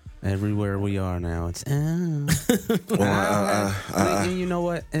weak. Everywhere we are now, it's and you know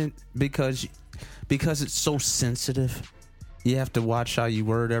what? And because it's so sensitive, you have to watch how you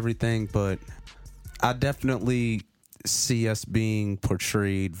word everything. But I definitely see us being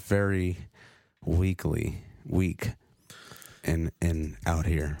portrayed very weak and out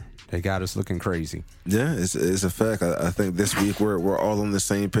here. They got us looking crazy. Yeah, it's a fact. I think this week we're all on the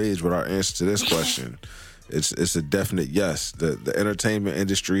same page with our answer to this question. It's a definite yes. The entertainment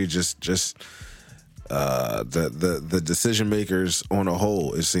industry just the decision makers on a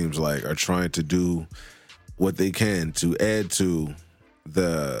whole, it seems like, are trying to do what they can to add to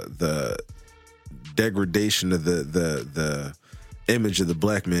the degradation of the image of the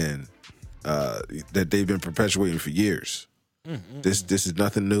black man that they've been perpetuating for years. Mm-hmm. This is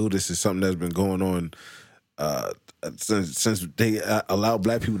nothing new. This is something that's been going on since they allowed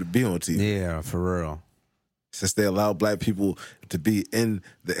black people to be on TV. Yeah, for real. Since they allowed black people to be in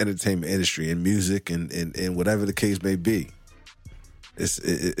the entertainment industry, in music, and whatever the case may be.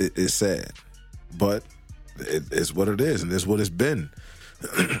 It's sad, but it's what it is, and it's what it's been.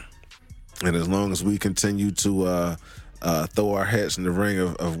 And as long as we continue to throw our hats in the ring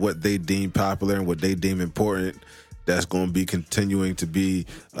of what they deem popular and what they deem important, that's going to be continuing to be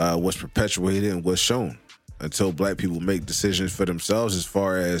what's perpetuated and what's shown until black people make decisions for themselves as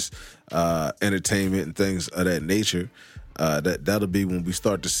far as entertainment and things of that nature. That'll be when we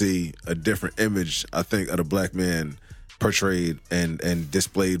start to see a different image, I think, of the black man portrayed and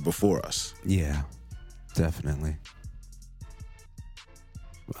displayed before us. Yeah, definitely.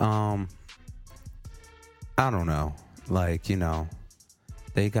 I don't know. Like,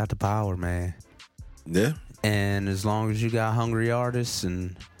 they got the power, man. Yeah. And as long as you got hungry artists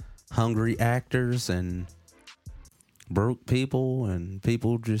and hungry actors and broke people and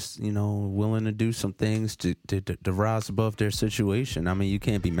people just, willing to do some things to rise above their situation, I mean, you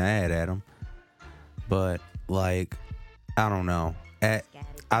can't be mad at them. But, like, I don't know.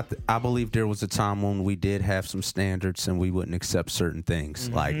 I believe there was a time when we did have some standards and we wouldn't accept certain things.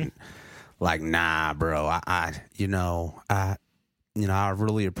 Mm-hmm. Like, nah, bro. I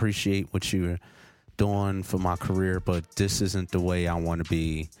really appreciate what you're doing for my career, but this isn't the way I want to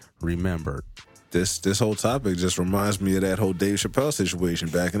be remembered. This whole topic just reminds me of that whole Dave Chappelle situation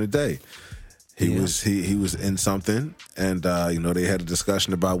back in the day. He was in something, and they had a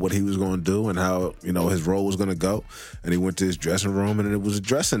discussion about what he was going to do and how his role was going to go. And he went to his dressing room, and it was a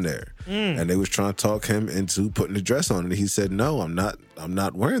dress in there, and they was trying to talk him into putting the dress on, and he said, "No, I'm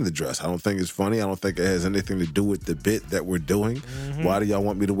not wearing the dress. I don't think it's funny. I don't think it has anything to do with the bit that we're doing. Mm-hmm. Why do y'all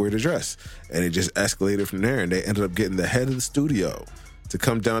want me to wear the dress?" And it just escalated from there, and they ended up getting the head of the studio to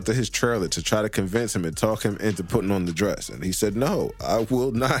come down to his trailer to try to convince him and talk him into putting on the dress. And he said, "No, I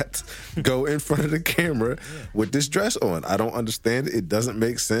will not go in front of the camera with this dress on. I don't understand it. It doesn't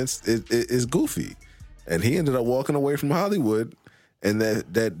make sense. It is goofy." And he ended up walking away from Hollywood and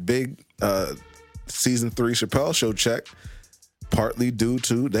that big season 3 Chappelle Show check, partly due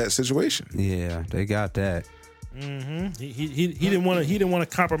to that situation. Yeah, they got that. Mm-hmm. He didn't want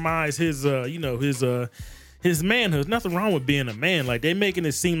to compromise his his manhood. Nothing wrong with being a man. Like, they making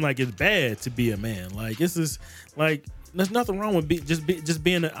it seem like it's bad to be a man. Like, this is like, there's nothing wrong with just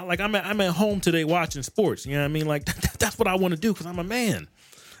being like, I'm at home today watching sports. You know what I mean? Like, that's what I want to do because I'm a man.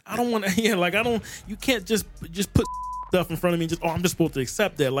 I don't want to. Yeah, like, you can't just put stuff in front of me. I'm just supposed to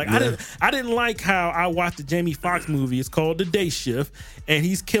accept that. Like, I didn't like how I watched the Jamie Foxx movie. It's called The Day Shift, and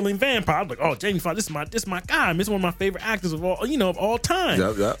he's killing vampires. I'm like, oh, Jamie Foxx, this is my guy. I mean, he's one of my favorite actors of all time.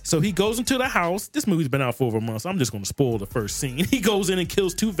 Yep. So he goes into the house. This movie's been out for over a month, so I'm just going to spoil the first scene. He goes in and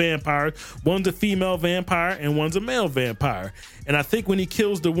kills 2 vampires. One's a female vampire and one's a male vampire. And I think when he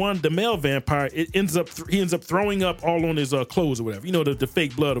kills the male vampire, he ends up throwing up all on his clothes or whatever. The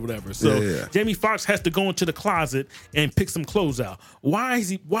fake blood or whatever. So Jamie Foxx has to go into the closet and pick some clothes out. Why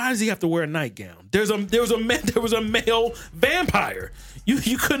does he have to wear a nightgown? There was a male vampire.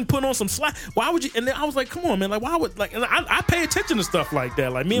 You couldn't put on some slack. Why would you? And then I was like, come on, man. Like, why would, like? And I pay attention to stuff like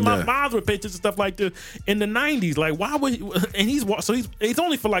that. Like, me and my father would pay attention to stuff like this in the 90s. Like, why would? And he's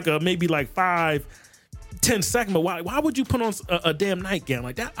only for like maybe 5-10 seconds, but why would you put on a damn nightgown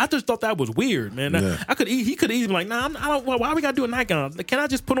like that? I just thought that was weird, man. Yeah. He could easily be like, nah, I don't. Why we gotta do a nightgown? Can I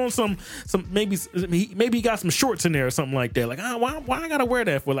just put on some maybe he got some shorts in there or something like that? Like, why I gotta wear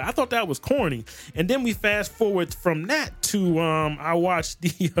that for? Like, I thought that was corny. And then we fast forward from that to I watched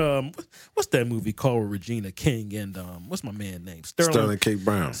the what's that movie called with Regina King and what's my man name? Sterling K.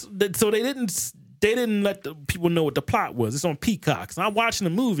 Brown. So they didn't let the people know what the plot was. It's on Peacock. So I'm watching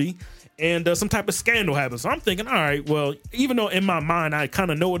the movie, and some type of scandal happens. So I'm thinking, all right, well, even though in my mind I kind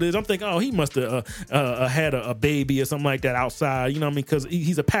of know what it is, I'm thinking, oh, he must have had a baby or something like that outside, you know what I mean? Because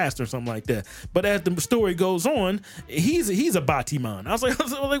he's a pastor or something like that. But as the story goes on, he's a Batiman. I was like,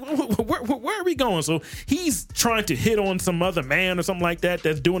 where are we going? So he's trying to hit on some other man or something like that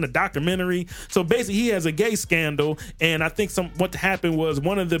that's doing a documentary. So basically, he has a gay scandal, and I think what happened was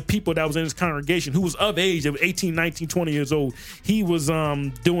one of the people that was in his congregation who was of age, of 18, 19, 20 years old, he was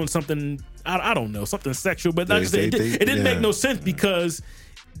doing something, I don't know, something sexual, but like I said, it didn't make no sense because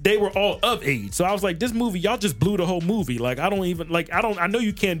they were all of age. So I was like, this movie, y'all just blew the whole movie. Like, I know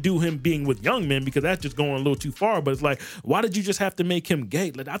you can't do him being with young men because that's just going a little too far, but it's like, why did you just have to make him gay?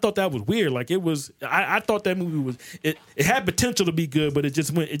 Like, I thought that was weird. Like, it was, I thought that movie was, it had potential to be good, but it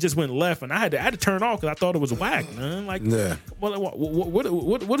just went left, and I had to turn off because I thought it was whack, man. Like,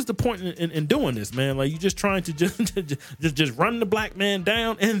 what is the point in doing this, man? Like, you just trying to just run the black man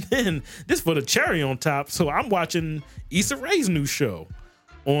down, and then this for the cherry on top. So I'm watching Issa Rae's new show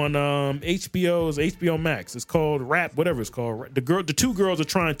on HBO Max. It's called Rap, whatever it's called. The 2 girls are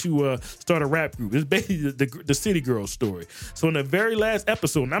trying to start a rap group. It's basically the City Girls story. So in the very last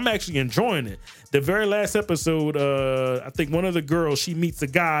episode, and I'm actually enjoying it. The very last episode, I think one of the girls, she meets a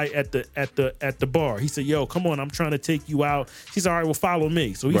guy at the bar. He said, "Yo, come on, I'm trying to take you out." She's all right, well, follow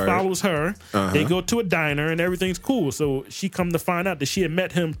me. So he follows her. They go to a diner and everything's cool. So she come to find out that she had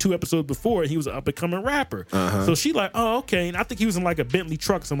met him 2 episodes before, and he was an up and coming rapper. So she like, oh, okay. And I think he was in like a Bentley truck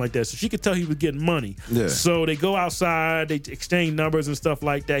truck or something like that. So she could tell he was getting money. Yeah. So they go outside, they exchange numbers and stuff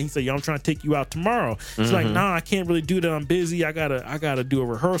like that. He said, "Yo, I'm trying to take you out tomorrow." She's like, "Nah, I can't really do that. I'm busy. I gotta do a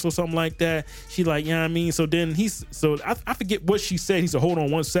rehearsal, something like that." She like, "Yeah, I mean." So then I forget what she said. He said, "Hold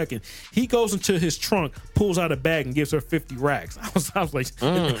on 1 second." He goes into his trunk, pulls out a bag, and gives her 50 racks. I was like,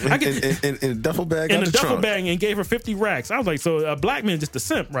 in a duffel bag, in a duffel bag, and gave her 50 racks. I was like, so a black man just a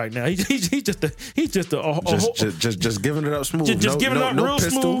simp right now. He's just giving it up smooth. Just giving it up no real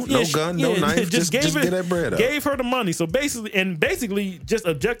pistol, smooth. no gun, no knife. Just get that bread up. Gave her the money. So basically just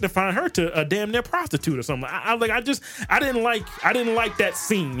objectifying her to a damn near prostitute or something. I didn't like that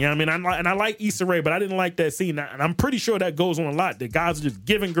scene. You know what I mean? I like Issa Rae, but I didn't like that scene. And I'm pretty sure that goes on a lot. That guys are just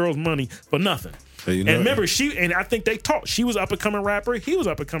giving girls money for nothing. And remember, I think they talked. She was up and coming rapper. He was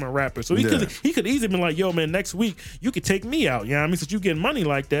up and coming rapper. So he could easily been like, "Yo, man, next week you could take me out." You know what I mean? Since you getting money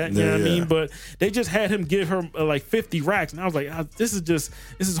like that, you know what I mean? But they just had him give her like 50 racks, and I was like, "This is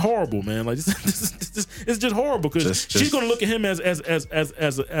horrible, man. Like it's just horrible because she's gonna look at him as a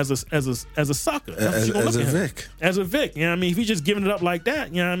sucker, as a Vic, You know what I mean? If he's just giving it up like that,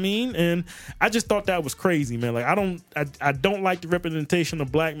 you know what I mean? And I just thought that was crazy, man. Like I don't like the representation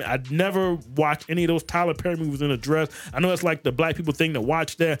of black men. I'd never watched any of those Tyler Perry movies in a dress. I know it's like the black people thing to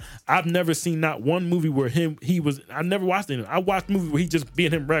watch that. I've never seen not one movie where I never watched any. I watched movies where he just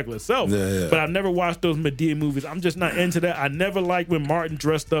being him regular self. But I've never watched those Madea movies. I'm just not into that. I never liked when Martin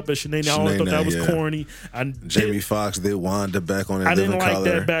dressed up as Sinead. I always thought that was corny. Jamie Foxx did Wanda back on I didn't like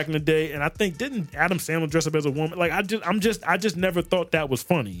that back in the day. And I think didn't Adam Sandler dress up as a woman? Like I just never thought that was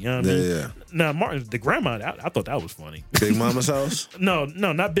funny. You know what I mean? Yeah. Now Martin, the grandma, I thought that was funny. Big Mama's house? No,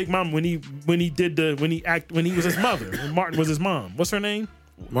 not Big Mama. When he was his mother. When Martin was his mom. What's her name?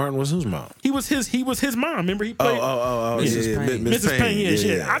 Martin was whose mom? He was his mom. Remember he played Mrs.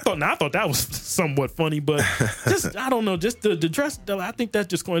 Payne. Yeah. I thought that was somewhat funny, but just I don't know, just the dress. I think that's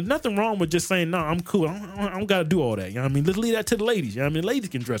just going. Nothing wrong with just saying no, I'm cool. I don't got to do all that. You know what I mean? Let's leave that to the ladies. You know what I mean? Ladies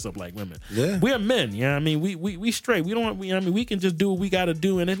can dress up like women. Yeah, we're men. You know what I mean? We straight. We don't. You know what I mean? We can just do what we got to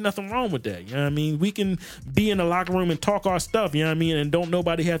do, and there's nothing wrong with that. You know what I mean? We can be in the locker room and talk our stuff. You know what I mean? And don't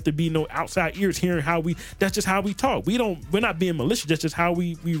nobody have to be no outside ears hearing how we. That's just how we talk. We're not being malicious. That's just how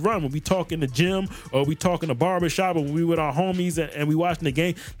we run when we talk in the gym or we talk in the barbershop or when we with our homies and we watching the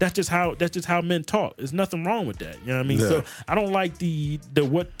game. That's just how men talk. There's nothing wrong with that. You know what I mean? Yeah. So I don't like the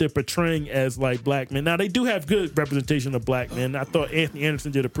what they're portraying as like black men. Now they do have good representation of black men. I thought Anthony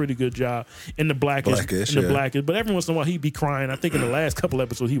Anderson did a pretty good job in the Blackish, Blackish. But every once in a while he'd be crying. I think in the last couple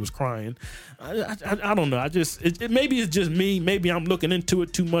episodes he was crying. I don't know. Maybe it's just me. Maybe I'm looking into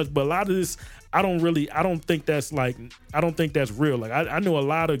it too much. But a lot of this, I don't think that's real. Like I know a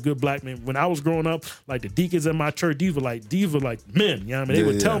lot of good black men. When I was growing up, like the deacons in my church, these were like men. You know what I mean? They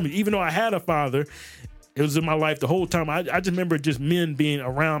would tell me, even though I had a father, it was in my life the whole time. I just remember just men being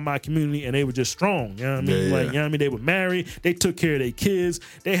around my community and they were just strong. You know what I mean? Like, you know what I mean? They were married. They took care of their kids.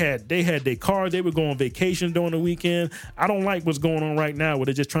 They had their cars. They would go on vacation during the weekend. I don't like what's going on right now where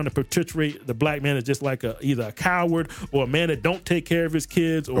they're just trying to portray the black man as just like either a coward or a man that don't take care of his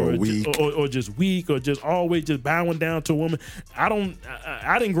kids or just weak or just always just bowing down to a woman. I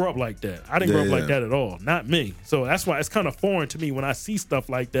didn't grow up like that. I didn't grow up like that at all. Not me. So that's why it's kind of foreign to me when I see stuff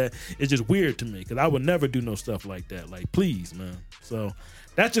like that. It's just weird to me because I would never do no stuff like that. Like, please, man. So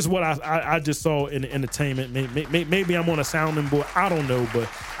that's just what I just saw in the entertainment. Maybe I'm on a sounding board. I don't know, but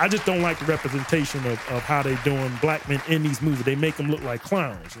I just don't like the representation of how they doing black men in these movies. They make them look like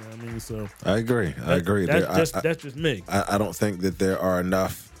clowns. You know what I mean? So I agree. That's just me. I don't think that there are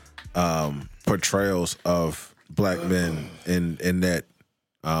enough portrayals of black men in that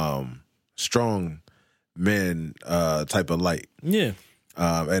strong men type of light. Yeah.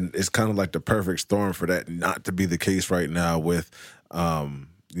 And it's kind of like the perfect storm for that not to be the case right now with,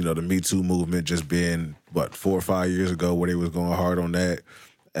 the Me Too movement just being, 4 or 5 years ago where they was going hard on that.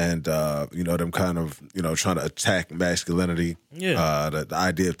 And, them kind of, trying to attack masculinity. Yeah. The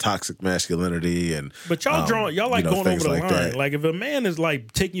idea of toxic masculinity. But y'all like going over the like line. That. Like if a man is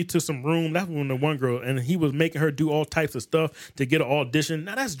like taking you to some room, that's when the one girl, and he was making her do all types of stuff to get an audition.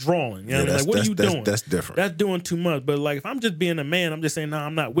 Now that's drawing. You know what I mean? Like, what are you doing? That's different. That's doing too much. But like if I'm just being a man, I'm just saying,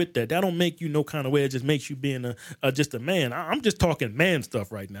 I'm not with that. That don't make you no kind of way. It just makes you being just a man. I'm just talking man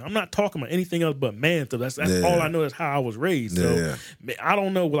stuff right now. I'm not talking about anything else but man stuff. That's all I know. That's how I was raised. So I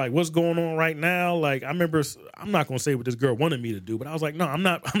don't know like what's going on right now. Like I remember, I'm not gonna say what this girl wanted me to do, but I was like, no, I'm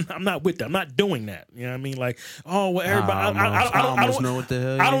not with that. I'm not doing that. You know what I mean? Like, oh well, everybody. I don't know what the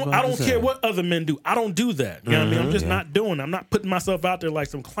hell. I don't care what other men do. I don't do that. You know what I mean? I'm just not doing it. I'm not putting myself out there like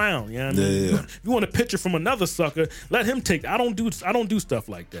some clown. You know what I mean? If you want a picture from another sucker, let him take. I don't do stuff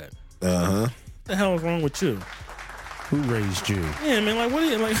like that. What the hell is wrong with you? Who raised you? Yeah, man. Like,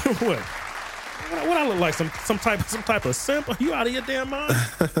 what? Like, what? What I look like? Some type of simp? You out of your damn mind?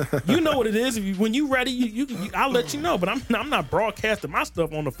 You know what it is. When you ready, you I'll let you know. But I'm not broadcasting my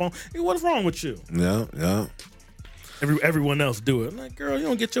stuff on the phone. Hey, what's wrong with you? Yeah. Everyone else do it. I'm like, girl, you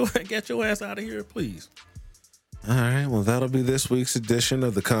don't get your ass out of here, please. All right, well, that'll be this week's edition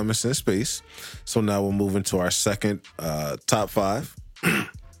of the Common Sense Space. So now we'll move into our second top 5,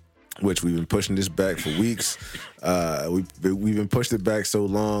 which we've been pushing this back for weeks. We've been pushing it back so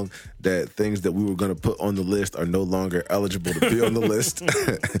long that things that we were going to put on the list are no longer eligible to be on the list.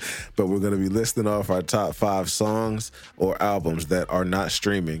 But we're going to be listing off our top 5 songs or albums that are not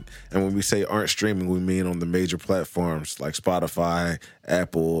streaming. And when we say aren't streaming, we mean on the major platforms like Spotify,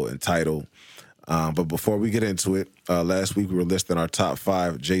 Apple, and Tidal. But before we get into it, last week we were listing our top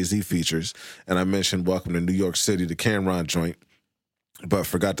 5 Jay-Z features, and I mentioned Welcome to New York City, the Cameron joint, but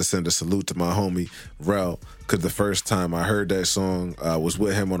forgot to send a salute to my homie, Rel, because the first time I heard that song was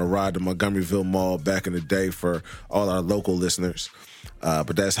with him on a ride to Montgomeryville Mall back in the day for all our local listeners.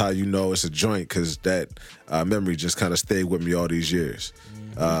 But that's how you know it's a joint, because that memory just kind of stayed with me all these years.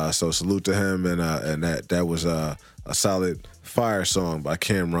 So salute to him, and that was a solid fire song by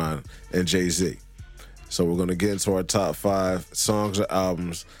Cameron and Jay-Z. So we're going to get into our top 5 songs or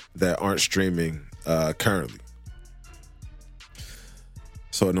albums that aren't streaming currently.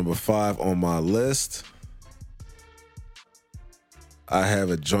 So at number 5 on my list, I have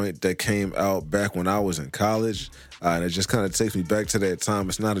a joint that came out back when I was in college. And it just kind of takes me back to that time.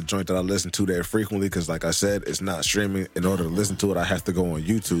 It's not a joint that I listen to that frequently because, like I said, it's not streaming. In order to listen to it, I have to go on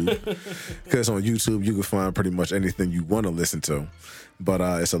YouTube. Because on YouTube, you can find pretty much anything you want to listen to. But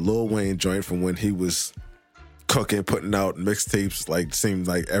it's a Lil Wayne joint from when he was cooking, putting out mixtapes, like seemed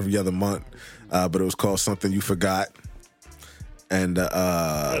like every other month. But it was called Something You Forgot. And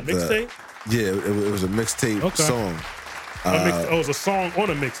mixtape? Yeah, it was a mixtape song. It was a song on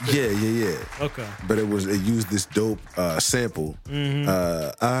a mixtape. Yeah. Okay. But it used this dope sample.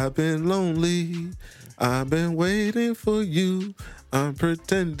 Mm-hmm. I've been lonely. I've been waiting for you. I'm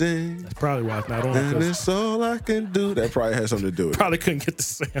pretending. That's probably why it's not on. And it's all I can do. That probably has something to do with it. Probably couldn't get the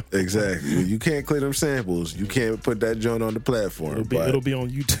sample. Exactly. You can't clear them samples. You can't put that joint on the platform. It'll be on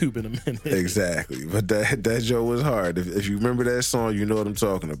YouTube in a minute. Exactly. But that joint was hard. If you remember that song, you know what I'm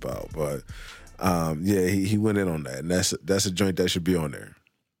talking about. But he went in on that, and that's a joint that should be on there.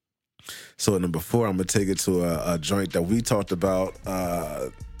 So at number 4, I'm gonna take it to a joint that we talked about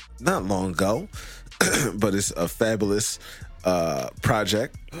not long ago, but it's a fabulous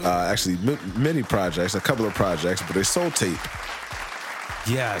project. Actually, many projects, a couple of projects, but it's Soul Tape.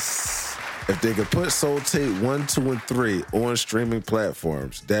 Yes. If they could put Soul Tape 1, 2, and 3 on streaming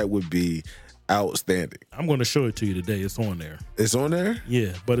platforms, that would be outstanding. I'm going to show it to you today. It's on there. It's on there?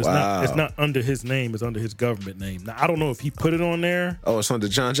 Yeah, but it's Wow. not. It's not under his name. It's under his government name. Now I don't know if he put it on there. Oh, it's under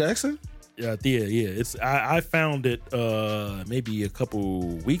John Jackson? Yeah. It's I found it maybe a couple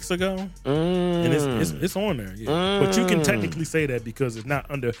weeks ago, and it's on there. Yeah. But you can technically say that because it's not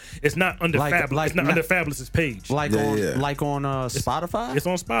under Like- Fabulous. like It's not not- under Fabulous's page. Like on Spotify? It's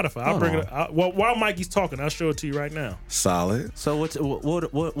on Spotify. I'll bring it up. Well, while Mikey's talking, I'll show it to you right now. Solid. So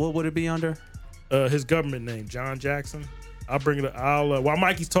what would it be under? His government name, John Jackson. I'll bring it up. While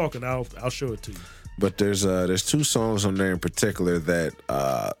Mikey's talking, I'll show it to you. But there's 2 songs on there in particular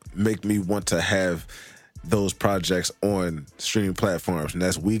that make me want to have those projects on streaming platforms, and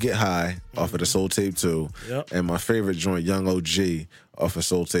that's We Get High off of the Soul Tape 2, and my favorite joint, Young OG, off of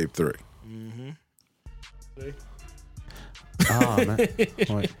Soul Tape 3. See? Oh man.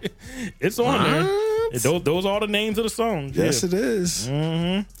 Wait. It's on there. Those are all the names of the songs. Yes, it is.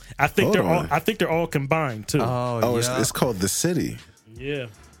 Mm-hmm. I think they're all combined too. Oh, it's called The City. Yeah.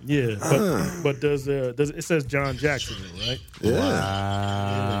 But does it says John Jackson, right? Yeah.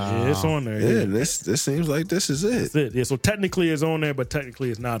 Yeah, it's on there. Yeah, this seems like this is it. That's it. Yeah, so technically it's on there, but technically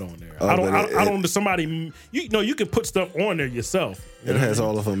it's not on there. Oh, I don't. Somebody, you can put stuff on there yourself. It has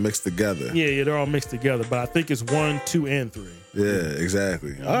all of them mixed together. Yeah, they're all mixed together. But I think it's 1, 2, and 3. Yeah,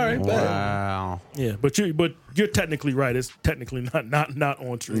 exactly. All right, Wow. Yeah, but you're technically right. It's technically not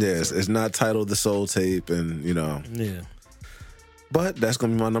on tree. Yeah, it's not titled The Soul Tape, and Yeah. But that's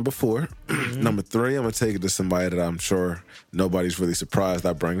going to be my number 4. Number 3, I'm going to take it to somebody that I'm sure nobody's really surprised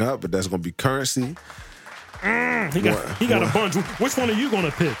I bring up, but that's going to be Currency. He got a bunch. Which one are you going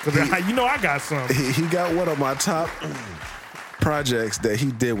to pick? Because I got some. He got one of my top projects that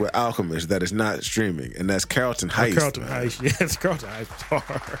he did with Alchemist that is not streaming, and that's Carlton Heist. Carlton man. Heist. Yes, Carlton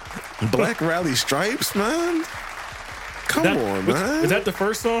Heist. Black Rally Stripes, man. Come on, man. Is that the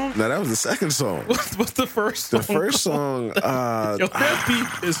first song? No, that was the second song. What's the first song? The first song. Yo, that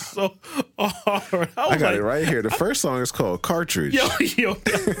beat is so hard. I got it right here. The first song is called Cartridge. Yo.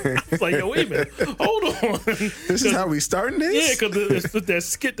 I was like, yo, wait a minute. Hold on. This is how we starting this? Yeah, because it's that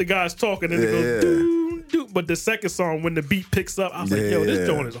skit the guy's talking and it goes doo, doo. But the second song, when the beat picks up, I was like, yo, this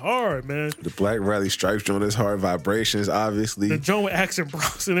joint is hard, man. The Black Rally Stripes joint is hard. Vibrations, obviously. The joint with Action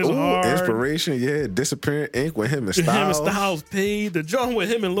Bronson is hard. Inspiration, yeah. Disappearing Ink with him and Styles. Him and Styles paid. The joint with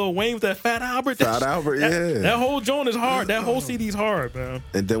him and Lil Wayne with that Fat Albert. That whole joint is hard. That whole CD's hard, man.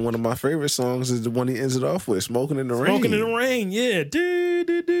 And then one of my favorite songs is the one he ends it off with, Smoking in the Rain. Smoking in the Rain, yeah.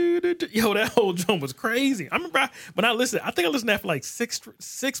 Yo, that whole joint was crazy. I remember when I listened, I think I listened to that for like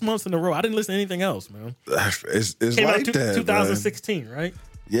six months in a row. I didn't listen to anything else, man. It's Came like out that, 2016, man. Right?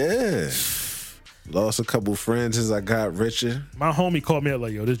 Yeah. Lost a couple friends as I got richer. My homie called me up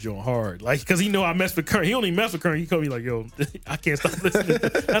like, yo, this joint hard. Like, because he know I mess with Current. He only mess with Current. He called me like, yo, I can't stop listening.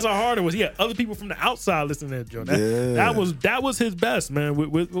 That's how hard it was. He had other people from the outside listening to that joint. That was his best, man,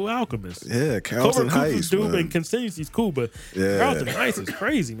 with Alchemist. Yeah, Carlton Heights, man. And Contingency's cool, but Carlton Heights is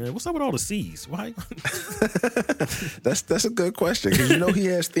crazy, man. What's up with all the C's? Why? That's a good question, because he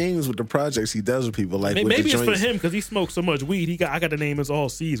has themes with the projects he does with people. Like maybe it's for him because he smokes so much weed. I got the name as all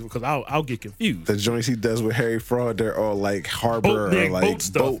C's because I'll get confused. The joints he does with Harry Fraud, they're all like harbor or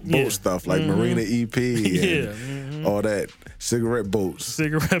like boat stuff, like Marina EP, and all that. Cigarette boats,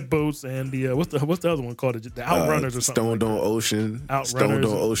 and the what's the other one called? The Outrunners or something. Stoned on Ocean, Stoned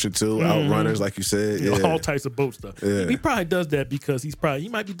on Ocean 2, Outrunners, like you said, all types of boat stuff. Yeah. He probably does that because he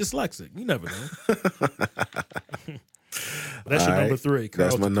might be dyslexic. You never know. That's your number 3.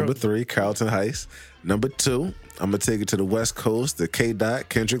 That's my number 3, Carlton Heights. Number 2, I'm going to take it to the West Coast, the K-Dot,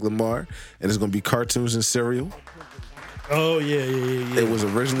 Kendrick Lamar, and it's going to be Cartoons and Cereal. Oh, yeah. It was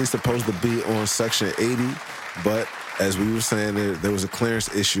originally supposed to be on Section 80, but as we were saying, there was a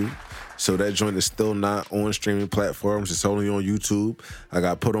clearance issue, so that joint is still not on streaming platforms. It's only on YouTube. I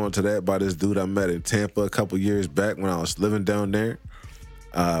got put onto that by this dude I met in Tampa a couple years back when I was living down there,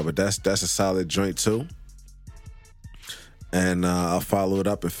 but that's a solid joint, too. And I'll follow it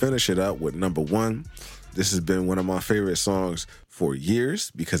up and finish it up with number 1. This has been one of my favorite songs for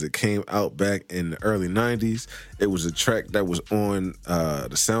years because it came out back in the early 90s. It was a track that was on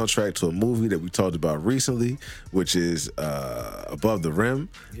the soundtrack to a movie that we talked about recently, which is Above the Rim.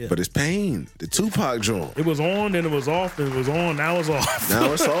 Yeah. But it's Pain, the Tupac joint. It was on, then it was off, then it was on, now it's off.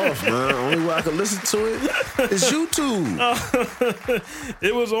 Now it's off, man. Only way I can listen to it is YouTube.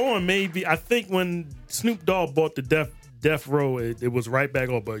 It was on maybe, I think when Snoop Dogg bought the Death Row, it was right back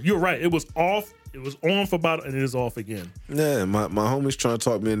on. But you're right, it was off. It was on for about, and it is off again. Yeah, my homie's trying to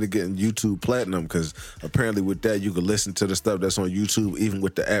talk me into getting YouTube Platinum because apparently with that you can listen to the stuff that's on YouTube even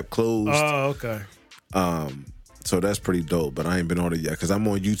with the app closed. Oh, okay. So that's pretty dope, but I ain't been on it yet because I'm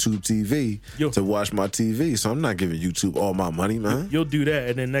on YouTube TV to watch my TV, so I'm not giving YouTube all my money, man. You'll do that,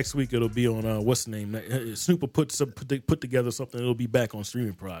 and then next week it'll be on, what's the name? Snoop will put together something, it'll be back on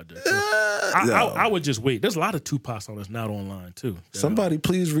streaming project. So I would just wait. There's a lot of Tupacs on that's not online, too. Somebody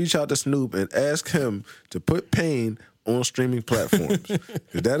please reach out to Snoop and ask him to put Pain on streaming platforms.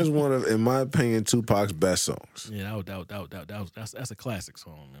 Because that is one of, in my opinion, Tupac's best songs. Yeah, that's a classic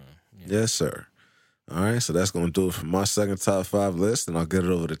song. Yeah. Yes, sir. All right, so that's going to do it for my second top 5 list, and I'll get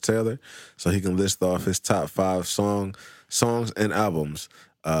it over to Taylor so he can list off his top 5 songs and albums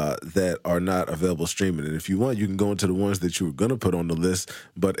that are not available streaming. And if you want, you can go into the ones that you were going to put on the list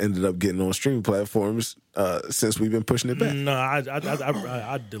but ended up getting on streaming platforms since we've been pushing it back. No,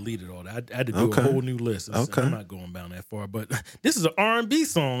 I deleted all that. I had to do a whole new list. I'm not going down that far. But this is an R&B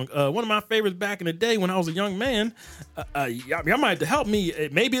song. One of my favorites back in the day when I was a young man. Y'all might have to help me.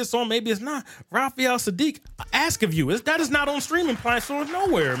 Maybe it's on, maybe it's not. Raphael Sadiq, Ask of You. That is not on streaming platforms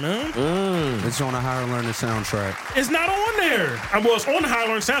nowhere, man. It's on a Higher Learning soundtrack. It's not on there. Well, it's on the Higher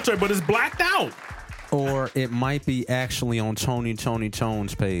Learning soundtrack, but it's blacked out. Or it might be actually on Tony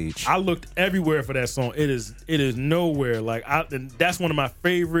Tone's page. I looked everywhere for that song. It is nowhere. Like and that's one of my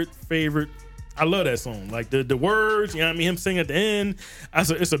favorite. I love that song. Like the words, you know what I mean? Him singing at the end.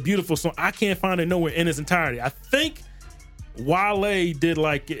 It's a beautiful song. I can't find it nowhere in its entirety. I think Wale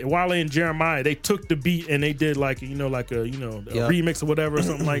and Jeremiah, they took the beat and they did a remix or whatever or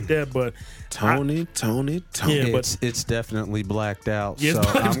something like that. But Tony. Yeah, but it's definitely blacked out. Yeah, so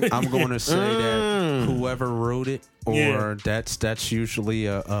I'm going to say that whoever wrote it, or that's usually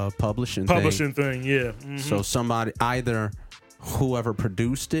a publishing thing. Yeah. Mm-hmm. So somebody, either whoever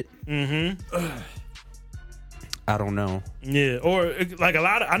produced it, I don't know. Yeah, or like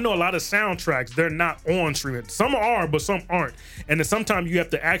I know a lot of soundtracks, they're not on streaming. Some are, but some aren't. And then sometimes you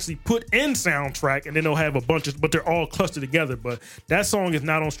have to actually put in soundtrack, and then they'll have a bunch of, but they're all clustered together. But that song is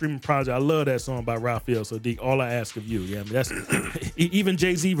not on streaming project. I love that song by Raphael Sadiq. All I ask of you, yeah, I mean, that's even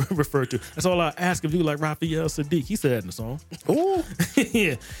Jay-Z referred to. That's all I ask of you, like Raphael Sadiq. He said that in the song. Ooh.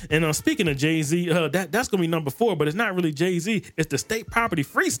 Yeah. And speaking of Jay-Z, that's gonna be number 4, but it's not really Jay-Z. It's the State Property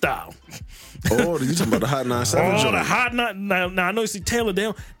Freestyle. Oh, you talking about the Hot 97? Oh, the Hot 9. Now I know you see Taylor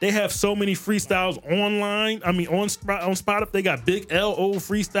down. They have so many freestyles online. I mean, on Spotify, they got Big L old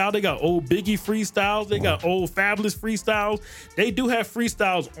freestyle. They got old Biggie freestyles. They got old Fabulous freestyles. They do have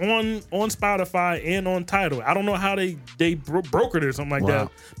freestyles on Spotify and on Tidal. I don't know how they brokered it or something like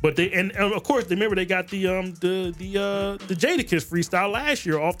that. But they and of course, remember they got the Jadakiss freestyle last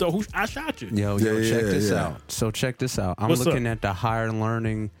year off the Who I Shot You. Yo, check this out. So check this out. I'm looking at the Higher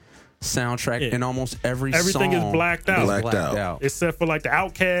Learning soundtrack, and almost everything song is blacked out. Blacked out. Except for like the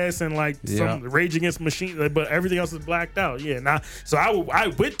Outkast and like some Rage Against the Machine, but everything else is blacked out. Yeah. Now, so I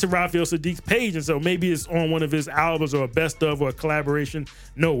went to Raphael Sadiq's page, and so maybe it's on one of his albums or a best of or a collaboration.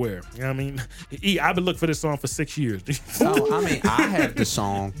 Nowhere. You know what I mean? I've been looking for this song for 6 years. Oh, I mean, I have the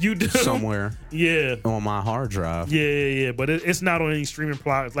song you do? somewhere. Yeah. On my hard drive. Yeah. But it's not on any streaming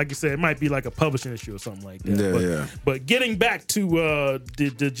platform. Like you said, it might be like a publishing issue or something like that. But getting back to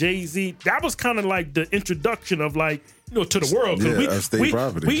the Jay-Z, that was kind of like the introduction of like, you know, to the world. Because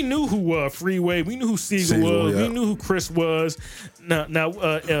we knew who Freeway, we knew who Siegel was, we knew who Chris was. Now,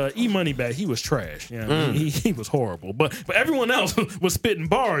 E Moneybag, he was trash. You know what I mean? He was horrible. But everyone else was spitting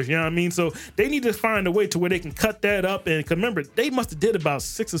bars. You know what I mean? So they need to find a way to where they can cut that up. And cause remember, they must have did about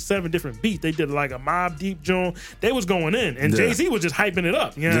 6 or 7 different beats. They did like a Mobb Deep joint. They was going in, and Jay-Z was just hyping it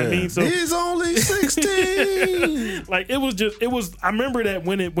up. You know what I mean? So he's only 16. Like it was. I remember that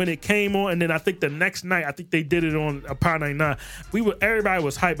when it came on, and then I think the next night, I think they did it on Power 99. Everybody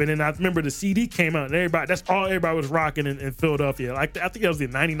was hyping, and I remember the CD came out, and that's all everybody was rocking in Philadelphia. Like I think that was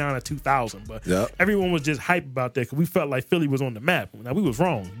in '99 or 2000, but everyone was just hyped about that because we felt like Philly was on the map. Now we was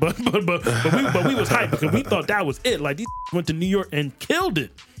wrong, but we was hyped because we thought that was it. Like these went to New York and killed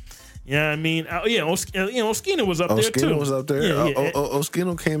it. You know what I mean? Oskino was up there too. Oskino was up there.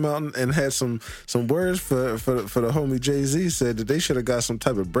 Oskino came out and had some words for the homie Jay-Z. Said that they should have got some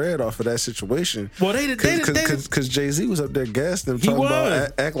type of bread off of that situation. Well, they because Jay-Z was up there gassing them, talking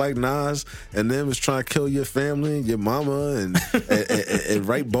about act like Nas, and then was trying to kill your family and your mama and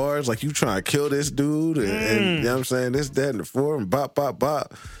write bars like you trying to kill this dude and you know what I'm saying, this, that, and the four and bop.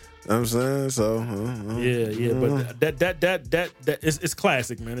 You know what I'm saying? So but that it's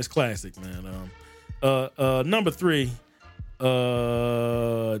classic, man. It's classic, man. Number 3.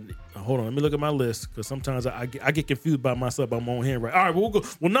 Hold on, let me look at my list because sometimes I get confused by myself by my own handwriting. All right, we'll go.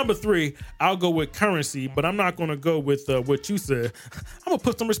 Well, number 3, I'll go with Currency, but I'm not going to go with what you said. I'm gonna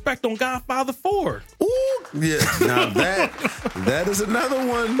put some respect on Godfather 4. Ooh, yeah. Now that is another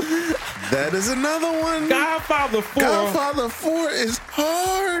one. That is another one. Godfather 4. Godfather 4 is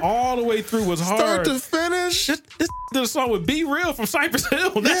hard. All the way through was hard. Start to finish. This did a song with Be Real from Cypress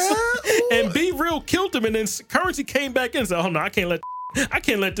Hill. And Be Real killed him, and then Currency came back in and said, "Oh no, I can't let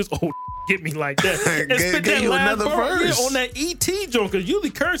this old get me like that." And spit that last verse on that ET joint, because usually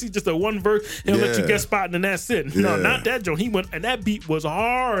Currency just a one verse, he'll let you get spotted and that's it. No, not that joint. He went, and that beat was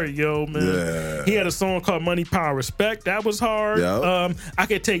hard, yo, man. Yeah. He had a song called Money, Power, Respect. That was hard. Yep. I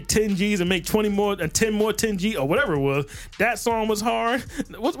could take 10 G's and make 20 more and 10 more 10 G or whatever it was. That song was hard.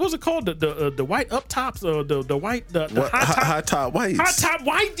 What's it called? The white up tops or the white high top whites. High top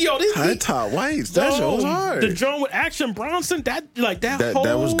white, yo. High top whites. That shit was hard. The joint with Action Bronson, that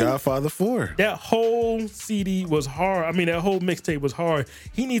was Godfather 4. That whole CD was hard. I mean, that whole mixtape was hard.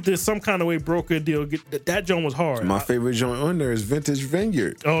 He needed some kind of way broker deal. That joint was hard. My favorite joint on there is Vintage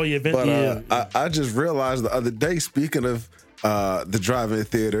Vineyard. Oh yeah, I just realized the other day, speaking of the drive-in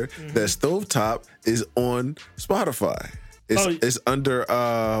theater, that Stovetop is on Spotify. It's under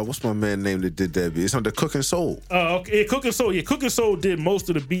what's my man name that did that beat? It's under Cook and Soul. Oh, okay. Cook and Soul. Yeah, Cook and Soul did most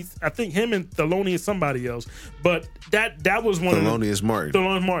of the beats. I think him and Thelonious somebody else. But that was one Thelonious Martin.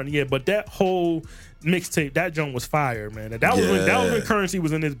 Thelonious Martin, yeah. But that whole mixtape, that joint was fire, man. That was when Currency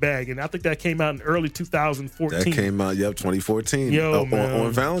was in his bag, and I think that came out in early 2014. That came out, 2014.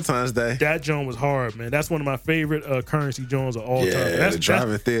 On Valentine's Day. That joint was hard, man. That's one of my favorite Currency joints of all time. The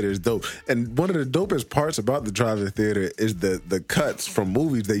drive-in theater is dope. And one of the dopest parts about the drive-in theater is the cuts from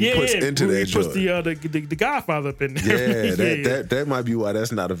movies that he puts into that joint. He puts the Godfather up in there. Yeah, that might be why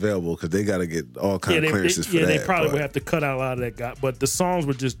that's not available, because they got to get all kind of clearances for that. Yeah, they probably would have to cut out a lot of that guy. But the songs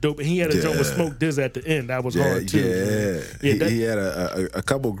were just dope. And he had a joint with Smoke Diz at at the end. That was hard too. Yeah. He had a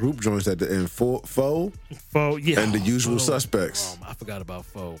couple group joints at the end. Foe, yeah, and the Usual Foe. Suspects. I forgot about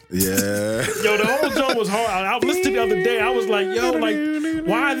Foe. Yeah. Yo, the whole joint was hard. I listened to it the other day. I was like, yo, like,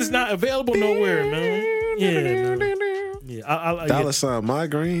 why is this not available nowhere, man? Yeah, man. Yeah, Dollar Sign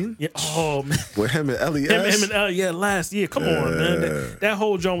Migraine. Yeah. Oh man, with him and Elliot. Him and Elliot. Yeah, last year. Come on, man. That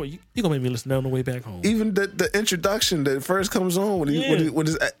whole joint. You gonna make me listen to that on the way back home. Even the introduction that first comes on when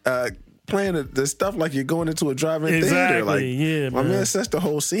he's playing the stuff like you're going into a drive-in theater. Like, yeah, my man sets the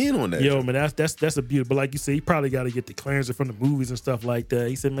whole scene on that. Yo, man, that's a beauty. But like you said, he probably got to get the clearances from the movies and stuff like that.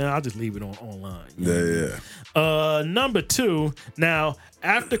 He said, man, I'll just leave it online. Yeah. Number 2. Now,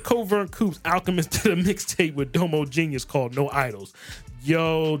 after Covert Coops, Alchemist did a mixtape with Domo Genius called No Idols.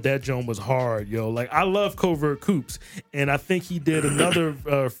 Yo, that joint was hard, yo. Like, I love Covert Coops, and I think he did another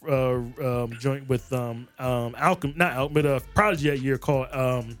joint with Prodigy that year called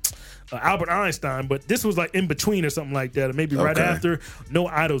Albert Einstein, but this was like in between or something like that, or maybe right after. No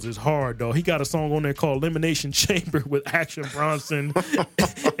Idols is hard, though. He got a song on there called Elimination Chamber with Action Bronson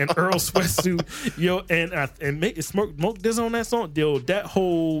and Earl Sweatsuit. Yo, and Smoke Diz on that song. Yo, that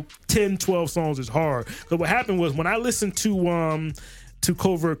whole 10, 12 songs is hard. Because what happened was when I listened to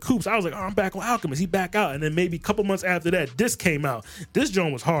Covert Coops, I was like, oh, I'm back on Alchemist. He back out. And then maybe a couple months after that, this came out. This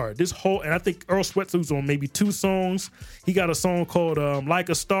joint was hard. And I think Earl Sweatsuit's on maybe 2 songs. He got a song called Like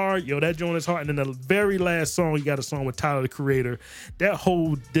a Star. Yo, that joint is hard. And then the very last song, he got a song with Tyler, the Creator. That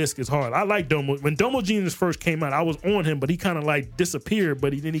whole disc is hard. I like Domo. When Domo Genius first came out, I was on him, but he kind of like disappeared.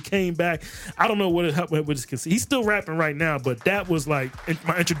 But then he came back. I don't know what it helped with his conceit. He's still rapping right now, but that was like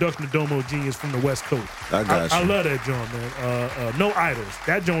my introduction to Domo Genius from the West Coast. I got you. I love that joint, man. No Idols.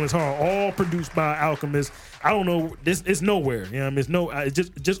 That joint is hard. All produced by Alchemist. I don't know. It's nowhere. You know what I mean? It's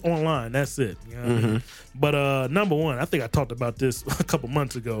just online. That's it. You know what I mean? But number 1, I think I talked about this a couple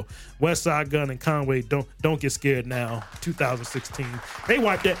months ago. West Side Gun and Conway. Don't Get Scared Now. 2016. They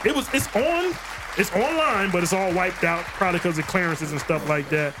wiped that. It's online, but it's all wiped out, probably because of clearances and stuff like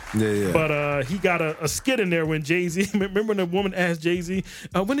that. Yeah. But he got a skit in there when Jay-Z. Remember when the woman asked Jay-Z,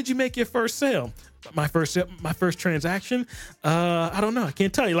 "When did you make your first sale?" My first transaction. I don't know. I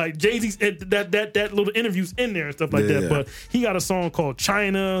can't tell you. Like Jay-Z's that little interview's in there and stuff like that. But he got a song called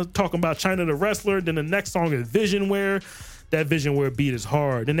China, talking about China the wrestler. Then the next song is Visionware. That Visionware beat is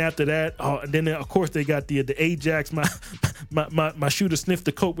hard. Then after that, then of course they got the Ajax. My shooter sniffed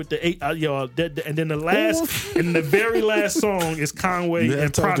the coke with the and then the very last song is Conway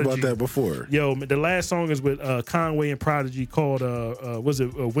and Prodigy. Talked about that before. Yo, the last song is with Conway and Prodigy called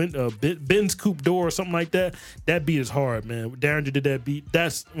Ben's Coupe Door or something like that. That beat is hard, man. Derringer did that beat.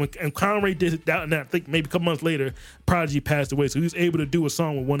 That's when Conway did that, and I think maybe a couple months later, Prodigy passed away, so he was able to do a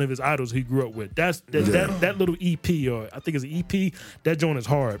song with one of his idols he grew up with. That little EP, or I think it's an EP. That joint is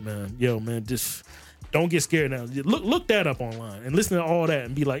hard, man. Yo, man, just don't get scared now. Look that up online and listen to all that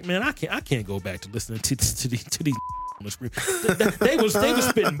and be like, man, I can't go back to listening to these on the screen. They was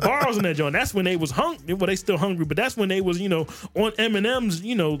spitting bars on that joint. That's when they was hungry. Well, they still hungry, but that's when they was on Eminem's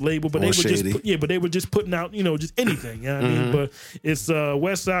label. But they were just putting out just anything. You know what I mean? But it's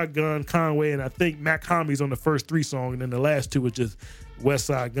West Side Gun, Conway, and I think Mac Homie's on the first 3 songs, and then the last 2 was just West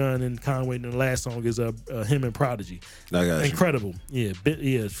Side Gun and Conway, and the last song is him and Prodigy. I got Incredible. You.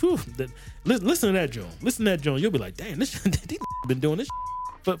 Yeah. Whew, listen to that joint. Listen to that joint. You'll be like, damn, these been doing this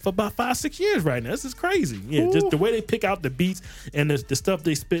for about 5-6 years right now. This is crazy. Yeah, just the way they pick out the beats and the stuff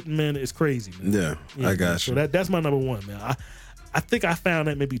they spitting, man, is crazy, man. Yeah, I got you. So that's my number 1, man. I think I found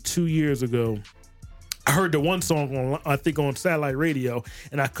that maybe 2 years ago. I heard the one song on satellite radio,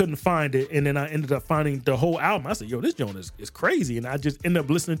 and I couldn't find it, and then I ended up finding the whole album. I said, "Yo, this joint is crazy," and I just ended up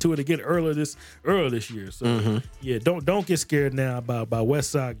listening to it again earlier this year. So yeah, don't get scared now by West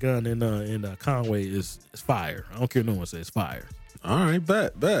Side Gun and Conway is fire. I don't care no one says fire. All right,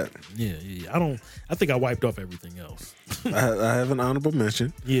 bet. Yeah. I think I wiped off everything else. I have an honorable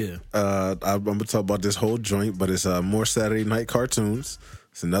mention. Yeah. I'm gonna talk about this whole joint, but it's more Saturday Night Cartoons.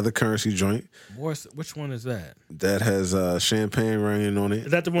 It's another Currency joint. Which one is that? That has Champagne Rain on it.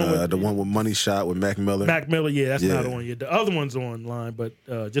 Is that the one with the one with Money Shot with Mac Miller? Mac Miller, yeah, that's not on yet. The other one's online, but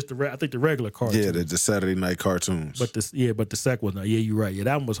just I think the regular cartoons. Yeah, the Saturday Night Cartoons. But the second one, yeah, you're right. Yeah,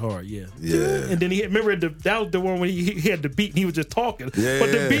 that one was hard. Yeah. And then that was the one when he had the beat and he was just talking. Yeah.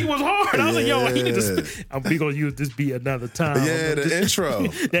 But the beat was hard. I was like, yo, he need to. We gonna use this beat another time. Yeah, the intro.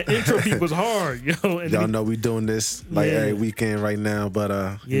 That intro beat was hard, yo. And y'all know we doing this every weekend right now, but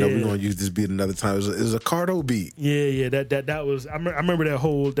you know, we're gonna use this beat another time. It was a Cardo beat. Yeah. That was. I remember that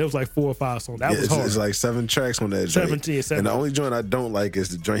whole. That was like 4 or 5 songs. That was hard. It's like 7 tracks on that joint. 17. And the only joint I don't like is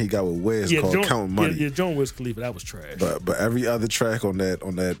the joint he got with Wiz called Counting Money. Yeah, Joint Wiz Khalifa. That was trash. But every other track on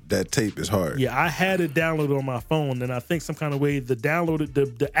that tape is hard. Yeah, I had it downloaded on my phone, and I think some kind of way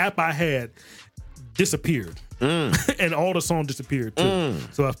the app I had disappeared. And all the songs disappeared too.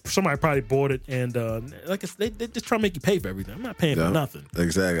 So somebody probably bought it, and like they just try to make you pay for everything. I'm not paying for nothing.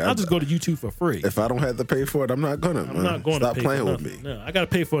 Exactly. I'll just go to YouTube for free. If I don't have to pay for it, I'm not gonna. I'm not going Stop to pay playing for with nothing. me. No, I got to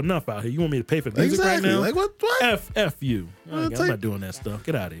pay for enough out here. You want me to pay for the music Exactly. right now? Like what? F you. I'm not doing that stuff.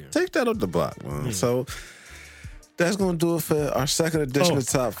 Get out of here. Take that up the block, man. Yeah. So that's gonna do it for our second edition of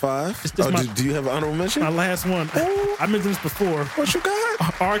Top 5. Do you have an honorable mention? My last one. I mentioned this before. What you got?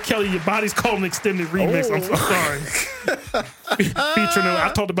 R. Kelly, Your Body's Called an Extended Remix. I'm sorry. Featuring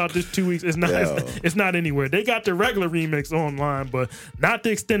I talked about this 2 weeks. It's not anywhere. They got the regular remix online, but not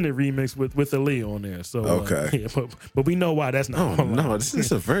the extended remix with Aaliyah on there. So okay, but we know why that's not online. No, this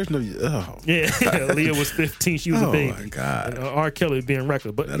is a version of Aaliyah was 15. She was a baby. Oh my God. And, R. Kelly being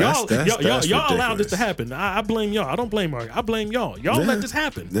reckless, but that's y'all allowed this to happen. I blame y'all. I don't blame her. I blame y'all. Y'all let this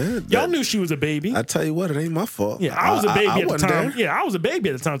happen. Y'all knew she was a baby. I tell you what, it ain't my fault. Yeah, I was a baby at the time. Yeah, I was a baby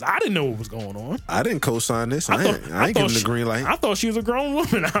at the time. So I didn't know what was going on. I didn't co-sign this. I ain't giving the green light. I thought she was a grown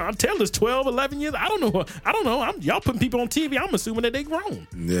woman. I'll tell this 12, 11 years. I don't know. Y'all putting people on TV. I'm assuming that they grown.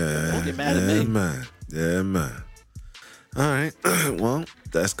 Yeah. Don't get mad at me. Man. All right. Well,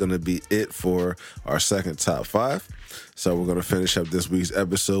 that's going to be it for our second Top 5. So we're going to finish up this week's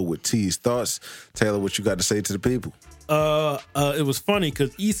episode with T's thoughts. Taylor, what you got to say to the people? It was funny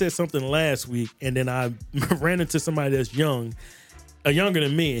because E said something last week, and then I ran into somebody that's younger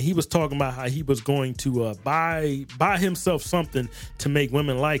than me, and he was talking about how he was going to buy himself something to make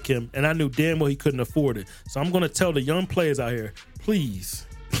women like him, and I knew damn well he couldn't afford it. So I'm going to tell the young players out here, please,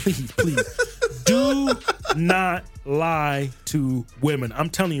 do not lie to women. I'm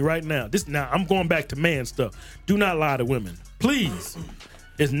telling you right now. Now I'm going back to man stuff. Do not lie to women, please.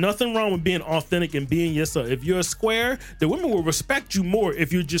 There's nothing wrong with being authentic and being yourself. If you're a square, the women will respect you more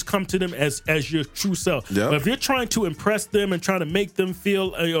if you just come to them as your true self. Yep. But if you're trying to impress them and trying to make them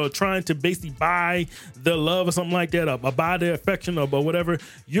feel, or trying to basically buy their love or something like that, or buy their affection or whatever,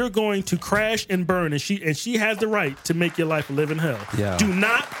 you're going to crash and burn. And she has the right to make your life a living hell. Yeah. Do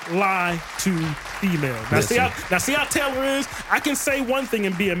not lie to female. Now see how Taylor is. I can say one thing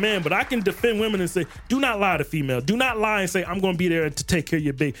and be a man, but I can defend women and say, do not lie to female. Do not lie and say, I'm going to be there to take care of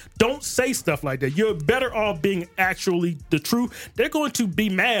your baby. Don't say stuff like that. You're better off being actually the truth. They're going to be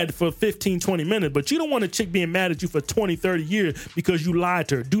mad for 15, 20 minutes, but you don't want a chick being mad at you for 20, 30 years because you lied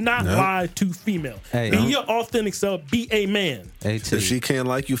to her. Do not lie to female. Be your authentic self. Be a man. If she can't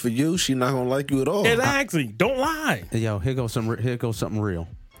like you for you, she's not going to like you at all. Exactly. Don't lie. Yo, here goes something real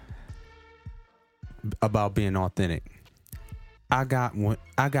about being authentic. I got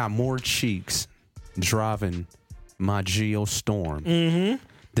more cheeks driving my Geo Storm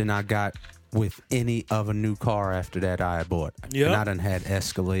than I got with any other new car after that I bought. Yep. And I done had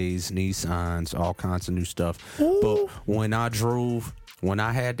Escalades, Nissans, all kinds of new stuff. Ooh. But when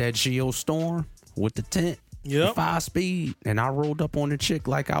I had that Geo Storm with the tent, the 5-speed, and I rolled up on the chick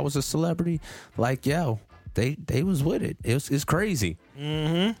like I was a celebrity, like, yo, they was with it. It's crazy.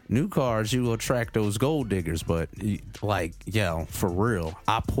 New cars, you attract those gold diggers, but like, yo, for real,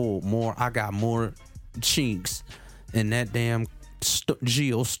 I got more chinks in that damn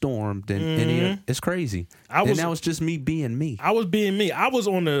Geo Storm than any. It's crazy. And that was just me being me. I was being me. I was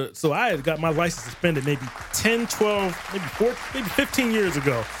so I had got my license suspended maybe 10, 12, maybe 15 years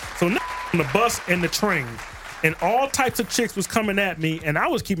ago. So now on the bus and the train, and all types of chicks was coming at me, and I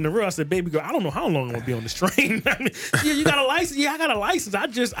was keeping it real. I said, baby girl, I don't know how long I'm gonna be on this train. I mean, yeah, you got a license? Yeah, I got a license.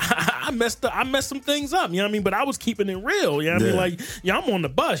 I messed up. I messed some things up. You know what I mean? But I was keeping it real. You know what I mean? Like, yeah, I'm on the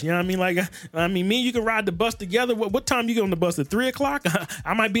bus. You know what I mean? Like, me and you can ride the bus together. What time you get on the bus? At 3:00?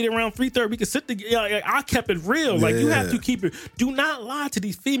 I might be there around 3:30. We can sit together. I kept it real. Like, you have to keep it. Do not lie to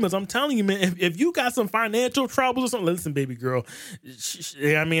these females. I'm telling you, man. If you got some financial troubles or something, listen, baby girl.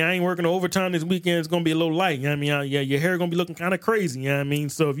 I mean, I ain't working overtime this weekend. It's gonna be a little light. You know what I mean? Your hair gonna be looking kind of crazy. You know what I mean?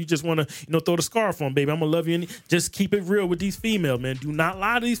 So if you just want to, throw the scarf on, baby, I'm gonna love you. And just keep it real with these females, man. Do not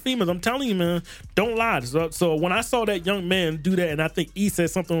lie to these females. I'm telling you, man. Don't lie. So when I saw that young man do that, and I think he said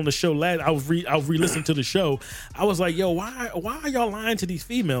something on the show last, I was re-listening to the show. I was like, yo, why are y'all lying to these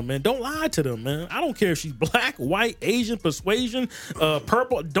females, man? Don't lie to them, man. I don't care if she's black, white, Asian, persuasion,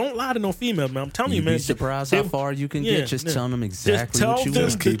 purple. Don't lie to no female, man. I'm telling you, man. Be surprised how far you can get. Just tell them exactly what you want.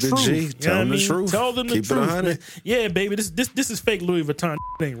 Just keep it G. Tell them the truth. Tell them the truth. $100. Yeah, baby, this is fake Louis Vuitton.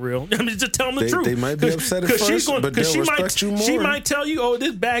 It ain't real. I mean, just tell them the truth. They might be upset at first, but they'll respect you more. She might tell you, "Oh,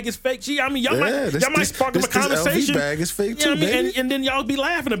 this bag is fake." Y'all might spark up a conversation. This LV bag is fake too, baby. And then y'all be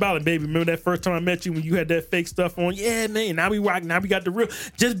laughing about it, baby. Remember that first time I met you when you had that fake stuff on? Yeah, man. Now we rock. Now we got the real.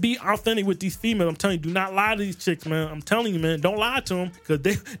 Just be authentic with these females. I'm telling you, do not lie to these chicks, man. I'm telling you, man. Don't lie to them because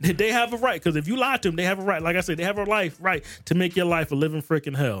they have a right. Because if you lie to them, they have a right. Like I said, they have a right to make your life a living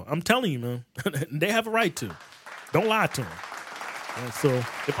freaking hell. I'm telling you, man. They have a right to. Don't lie to them. And so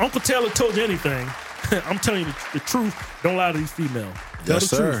if Uncle Taylor told you anything, I'm telling you the truth. Don't lie to these females. Tell the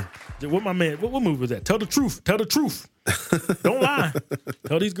truth. What my man? What movie was that? Tell the truth. Tell the truth. Don't lie.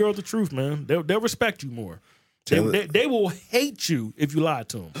 Tell these girls the truth, man. They'll respect you more. They will hate you if you lie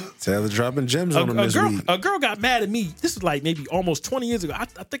to them. Taylor dropping gems on them this week. A girl got mad at me. This is like maybe almost 20 years ago. I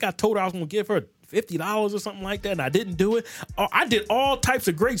think I told her I was going to give her $50 or something like that, and I didn't do it. I did all types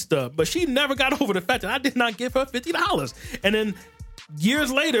of great stuff, but she never got over the fact that I did not give her $50. And then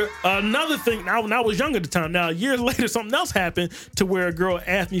years later, another thing. Now, when I was younger at the time. Now, years later, something else happened to where a girl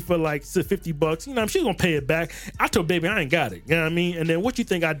asked me for like $50. You know, she's gonna pay it back. I told baby, I ain't got it. You know what I mean? And then what you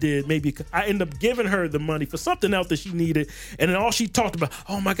think I did? Maybe I ended up giving her the money for something else that she needed. And then all she talked about,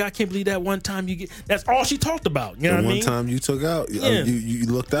 oh my God, I can't believe that one time you get. That's all she talked about. You know what I mean? One time you took out. Yeah. You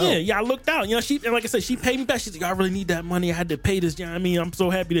looked out. Yeah, I looked out. You know, and like I said, she paid me back. She's like, I really need that money. I had to pay this. You know what I mean? I'm so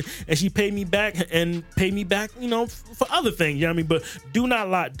happy and she paid me back and paid me back. You know, for other things. You know what I mean? But do not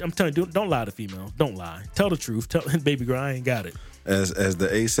lie. I'm telling you, don't lie to females. Don't lie. Tell the truth. Tell baby girl, I ain't got it. As the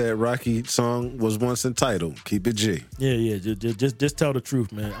ASAP Rocky song was once entitled, keep it G. Yeah. Just tell the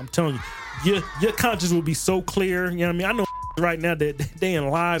truth, man. I'm telling you, your conscience will be so clear. You know what I mean? I know right now that they in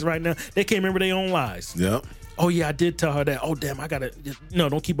lies right now. They can't remember their own lies. Yep. Oh yeah, I did tell her that. Oh damn, I gotta. No,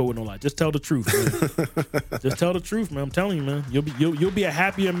 don't keep up with no lie. Just tell the truth, man. Just tell the truth, man. I'm telling you, man. You'll be a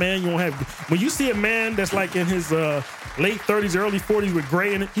happier man. You won't have. When you see a man that's like in his late 30s, early 40s with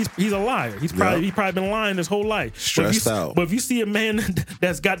gray in it, he's a liar. He's probably been lying his whole life. Stressed out. But if you see a man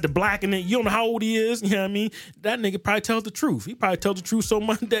that's got the black in it, you don't know how old he is. You know what I mean? That nigga probably tells the truth. He probably tells the truth so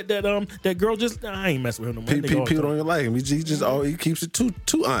much that girl just I ain't messing with him no more. People don't even like him. He keeps it too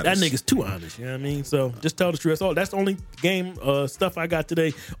honest. That nigga's too honest. You know what I mean? So just tell the truth. That's all. That's the only game stuff I got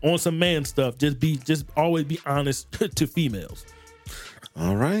today on some man stuff. Just always be honest to females.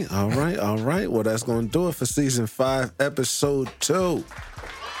 All right. Well, that's going to do it for season 5, episode 2.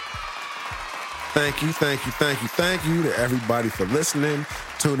 Thank you to everybody for listening,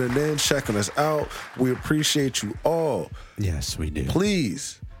 tuning in, checking us out. We appreciate you all. Yes, we do.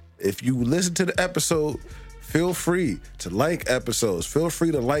 Please, if you listen to the episode, feel free to like episodes. Feel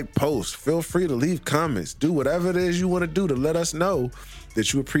free to like posts. Feel free to leave comments. Do whatever it is you want to do to let us know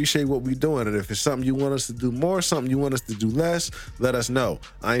that you appreciate what we're doing. And if it's something you want us to do more, something you want us to do less, let us know.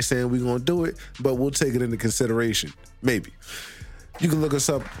 I ain't saying we're going to do it, but we'll take it into consideration. Maybe. You can look us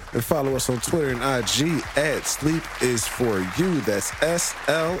up and follow us on Twitter and IG at Sleep Is For You. That's SLEEPIS,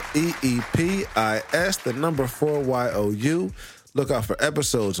 the number 4YOU. Look out for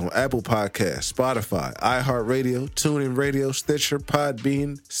episodes on Apple Podcasts, Spotify, iHeartRadio, TuneIn Radio, Stitcher,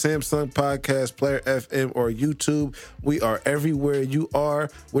 Podbean, Samsung Podcast, Player FM, or YouTube. We are everywhere you are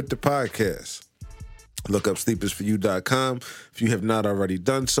with the podcast. Look up sleepisforyou.com if you have not already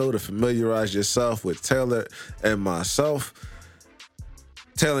done so to familiarize yourself with Taylor and myself.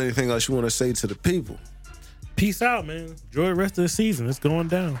 Taylor, anything else you want to say to the people? Peace out, man. Enjoy the rest of the season. It's going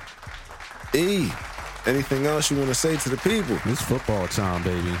down. Anything else you want to say to the people? It's football time,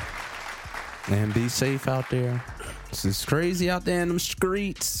 baby. And be safe out there. It's crazy out there in them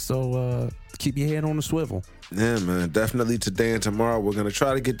streets, so keep your head on the swivel. Yeah, man. Definitely today and tomorrow. We're going to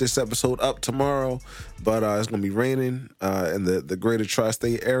try to get this episode up tomorrow, but it's going to be raining in the greater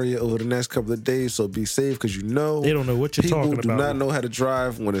tri-state area over the next couple of days, so be safe because they don't know what you're talking about. People do not know how to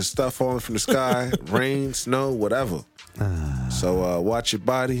drive when there's stuff falling from the sky, rain, snow, whatever. So watch your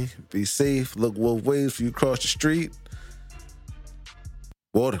body, be safe, look both ways for you cross the street.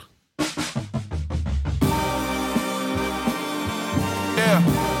 Water. Yeah.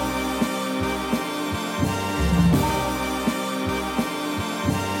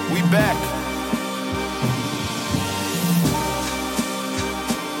 We back.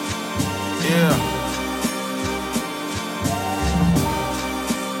 Yeah.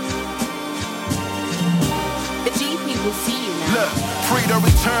 Will see you now. Look, free to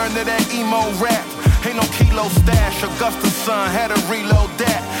return to that emo rap. Ain't no kilo stash. Augusta's son had to reload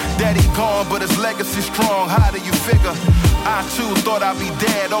that. Daddy gone, but his legacy strong. How do you figure? I too thought I'd be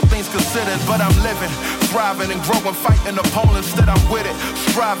dead, all things considered, but I'm living. Thriving and growing, fighting opponents that I'm with it.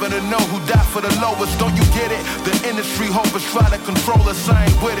 Striving to know who died for the lowest, don't you get it? The industry hopers try to control us, I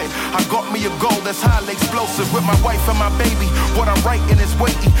ain't with it. I got me a goal that's highly explosive with my wife and my baby. What I'm writing is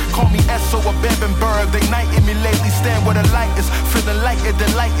weighty. Call me Esso or Bebenberg. They knighting me lately. Stand where the light is. Feeling lighted,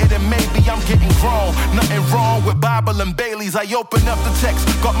 delighted, and maybe I'm getting grown. Nothing wrong with Bible and Baileys. I open up the text.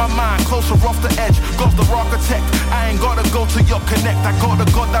 Got my mind closer off the edge. Goes the architect. I ain't gotta go to your connect. I gotta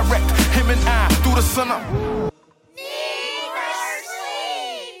go direct. Him and I through the sun up.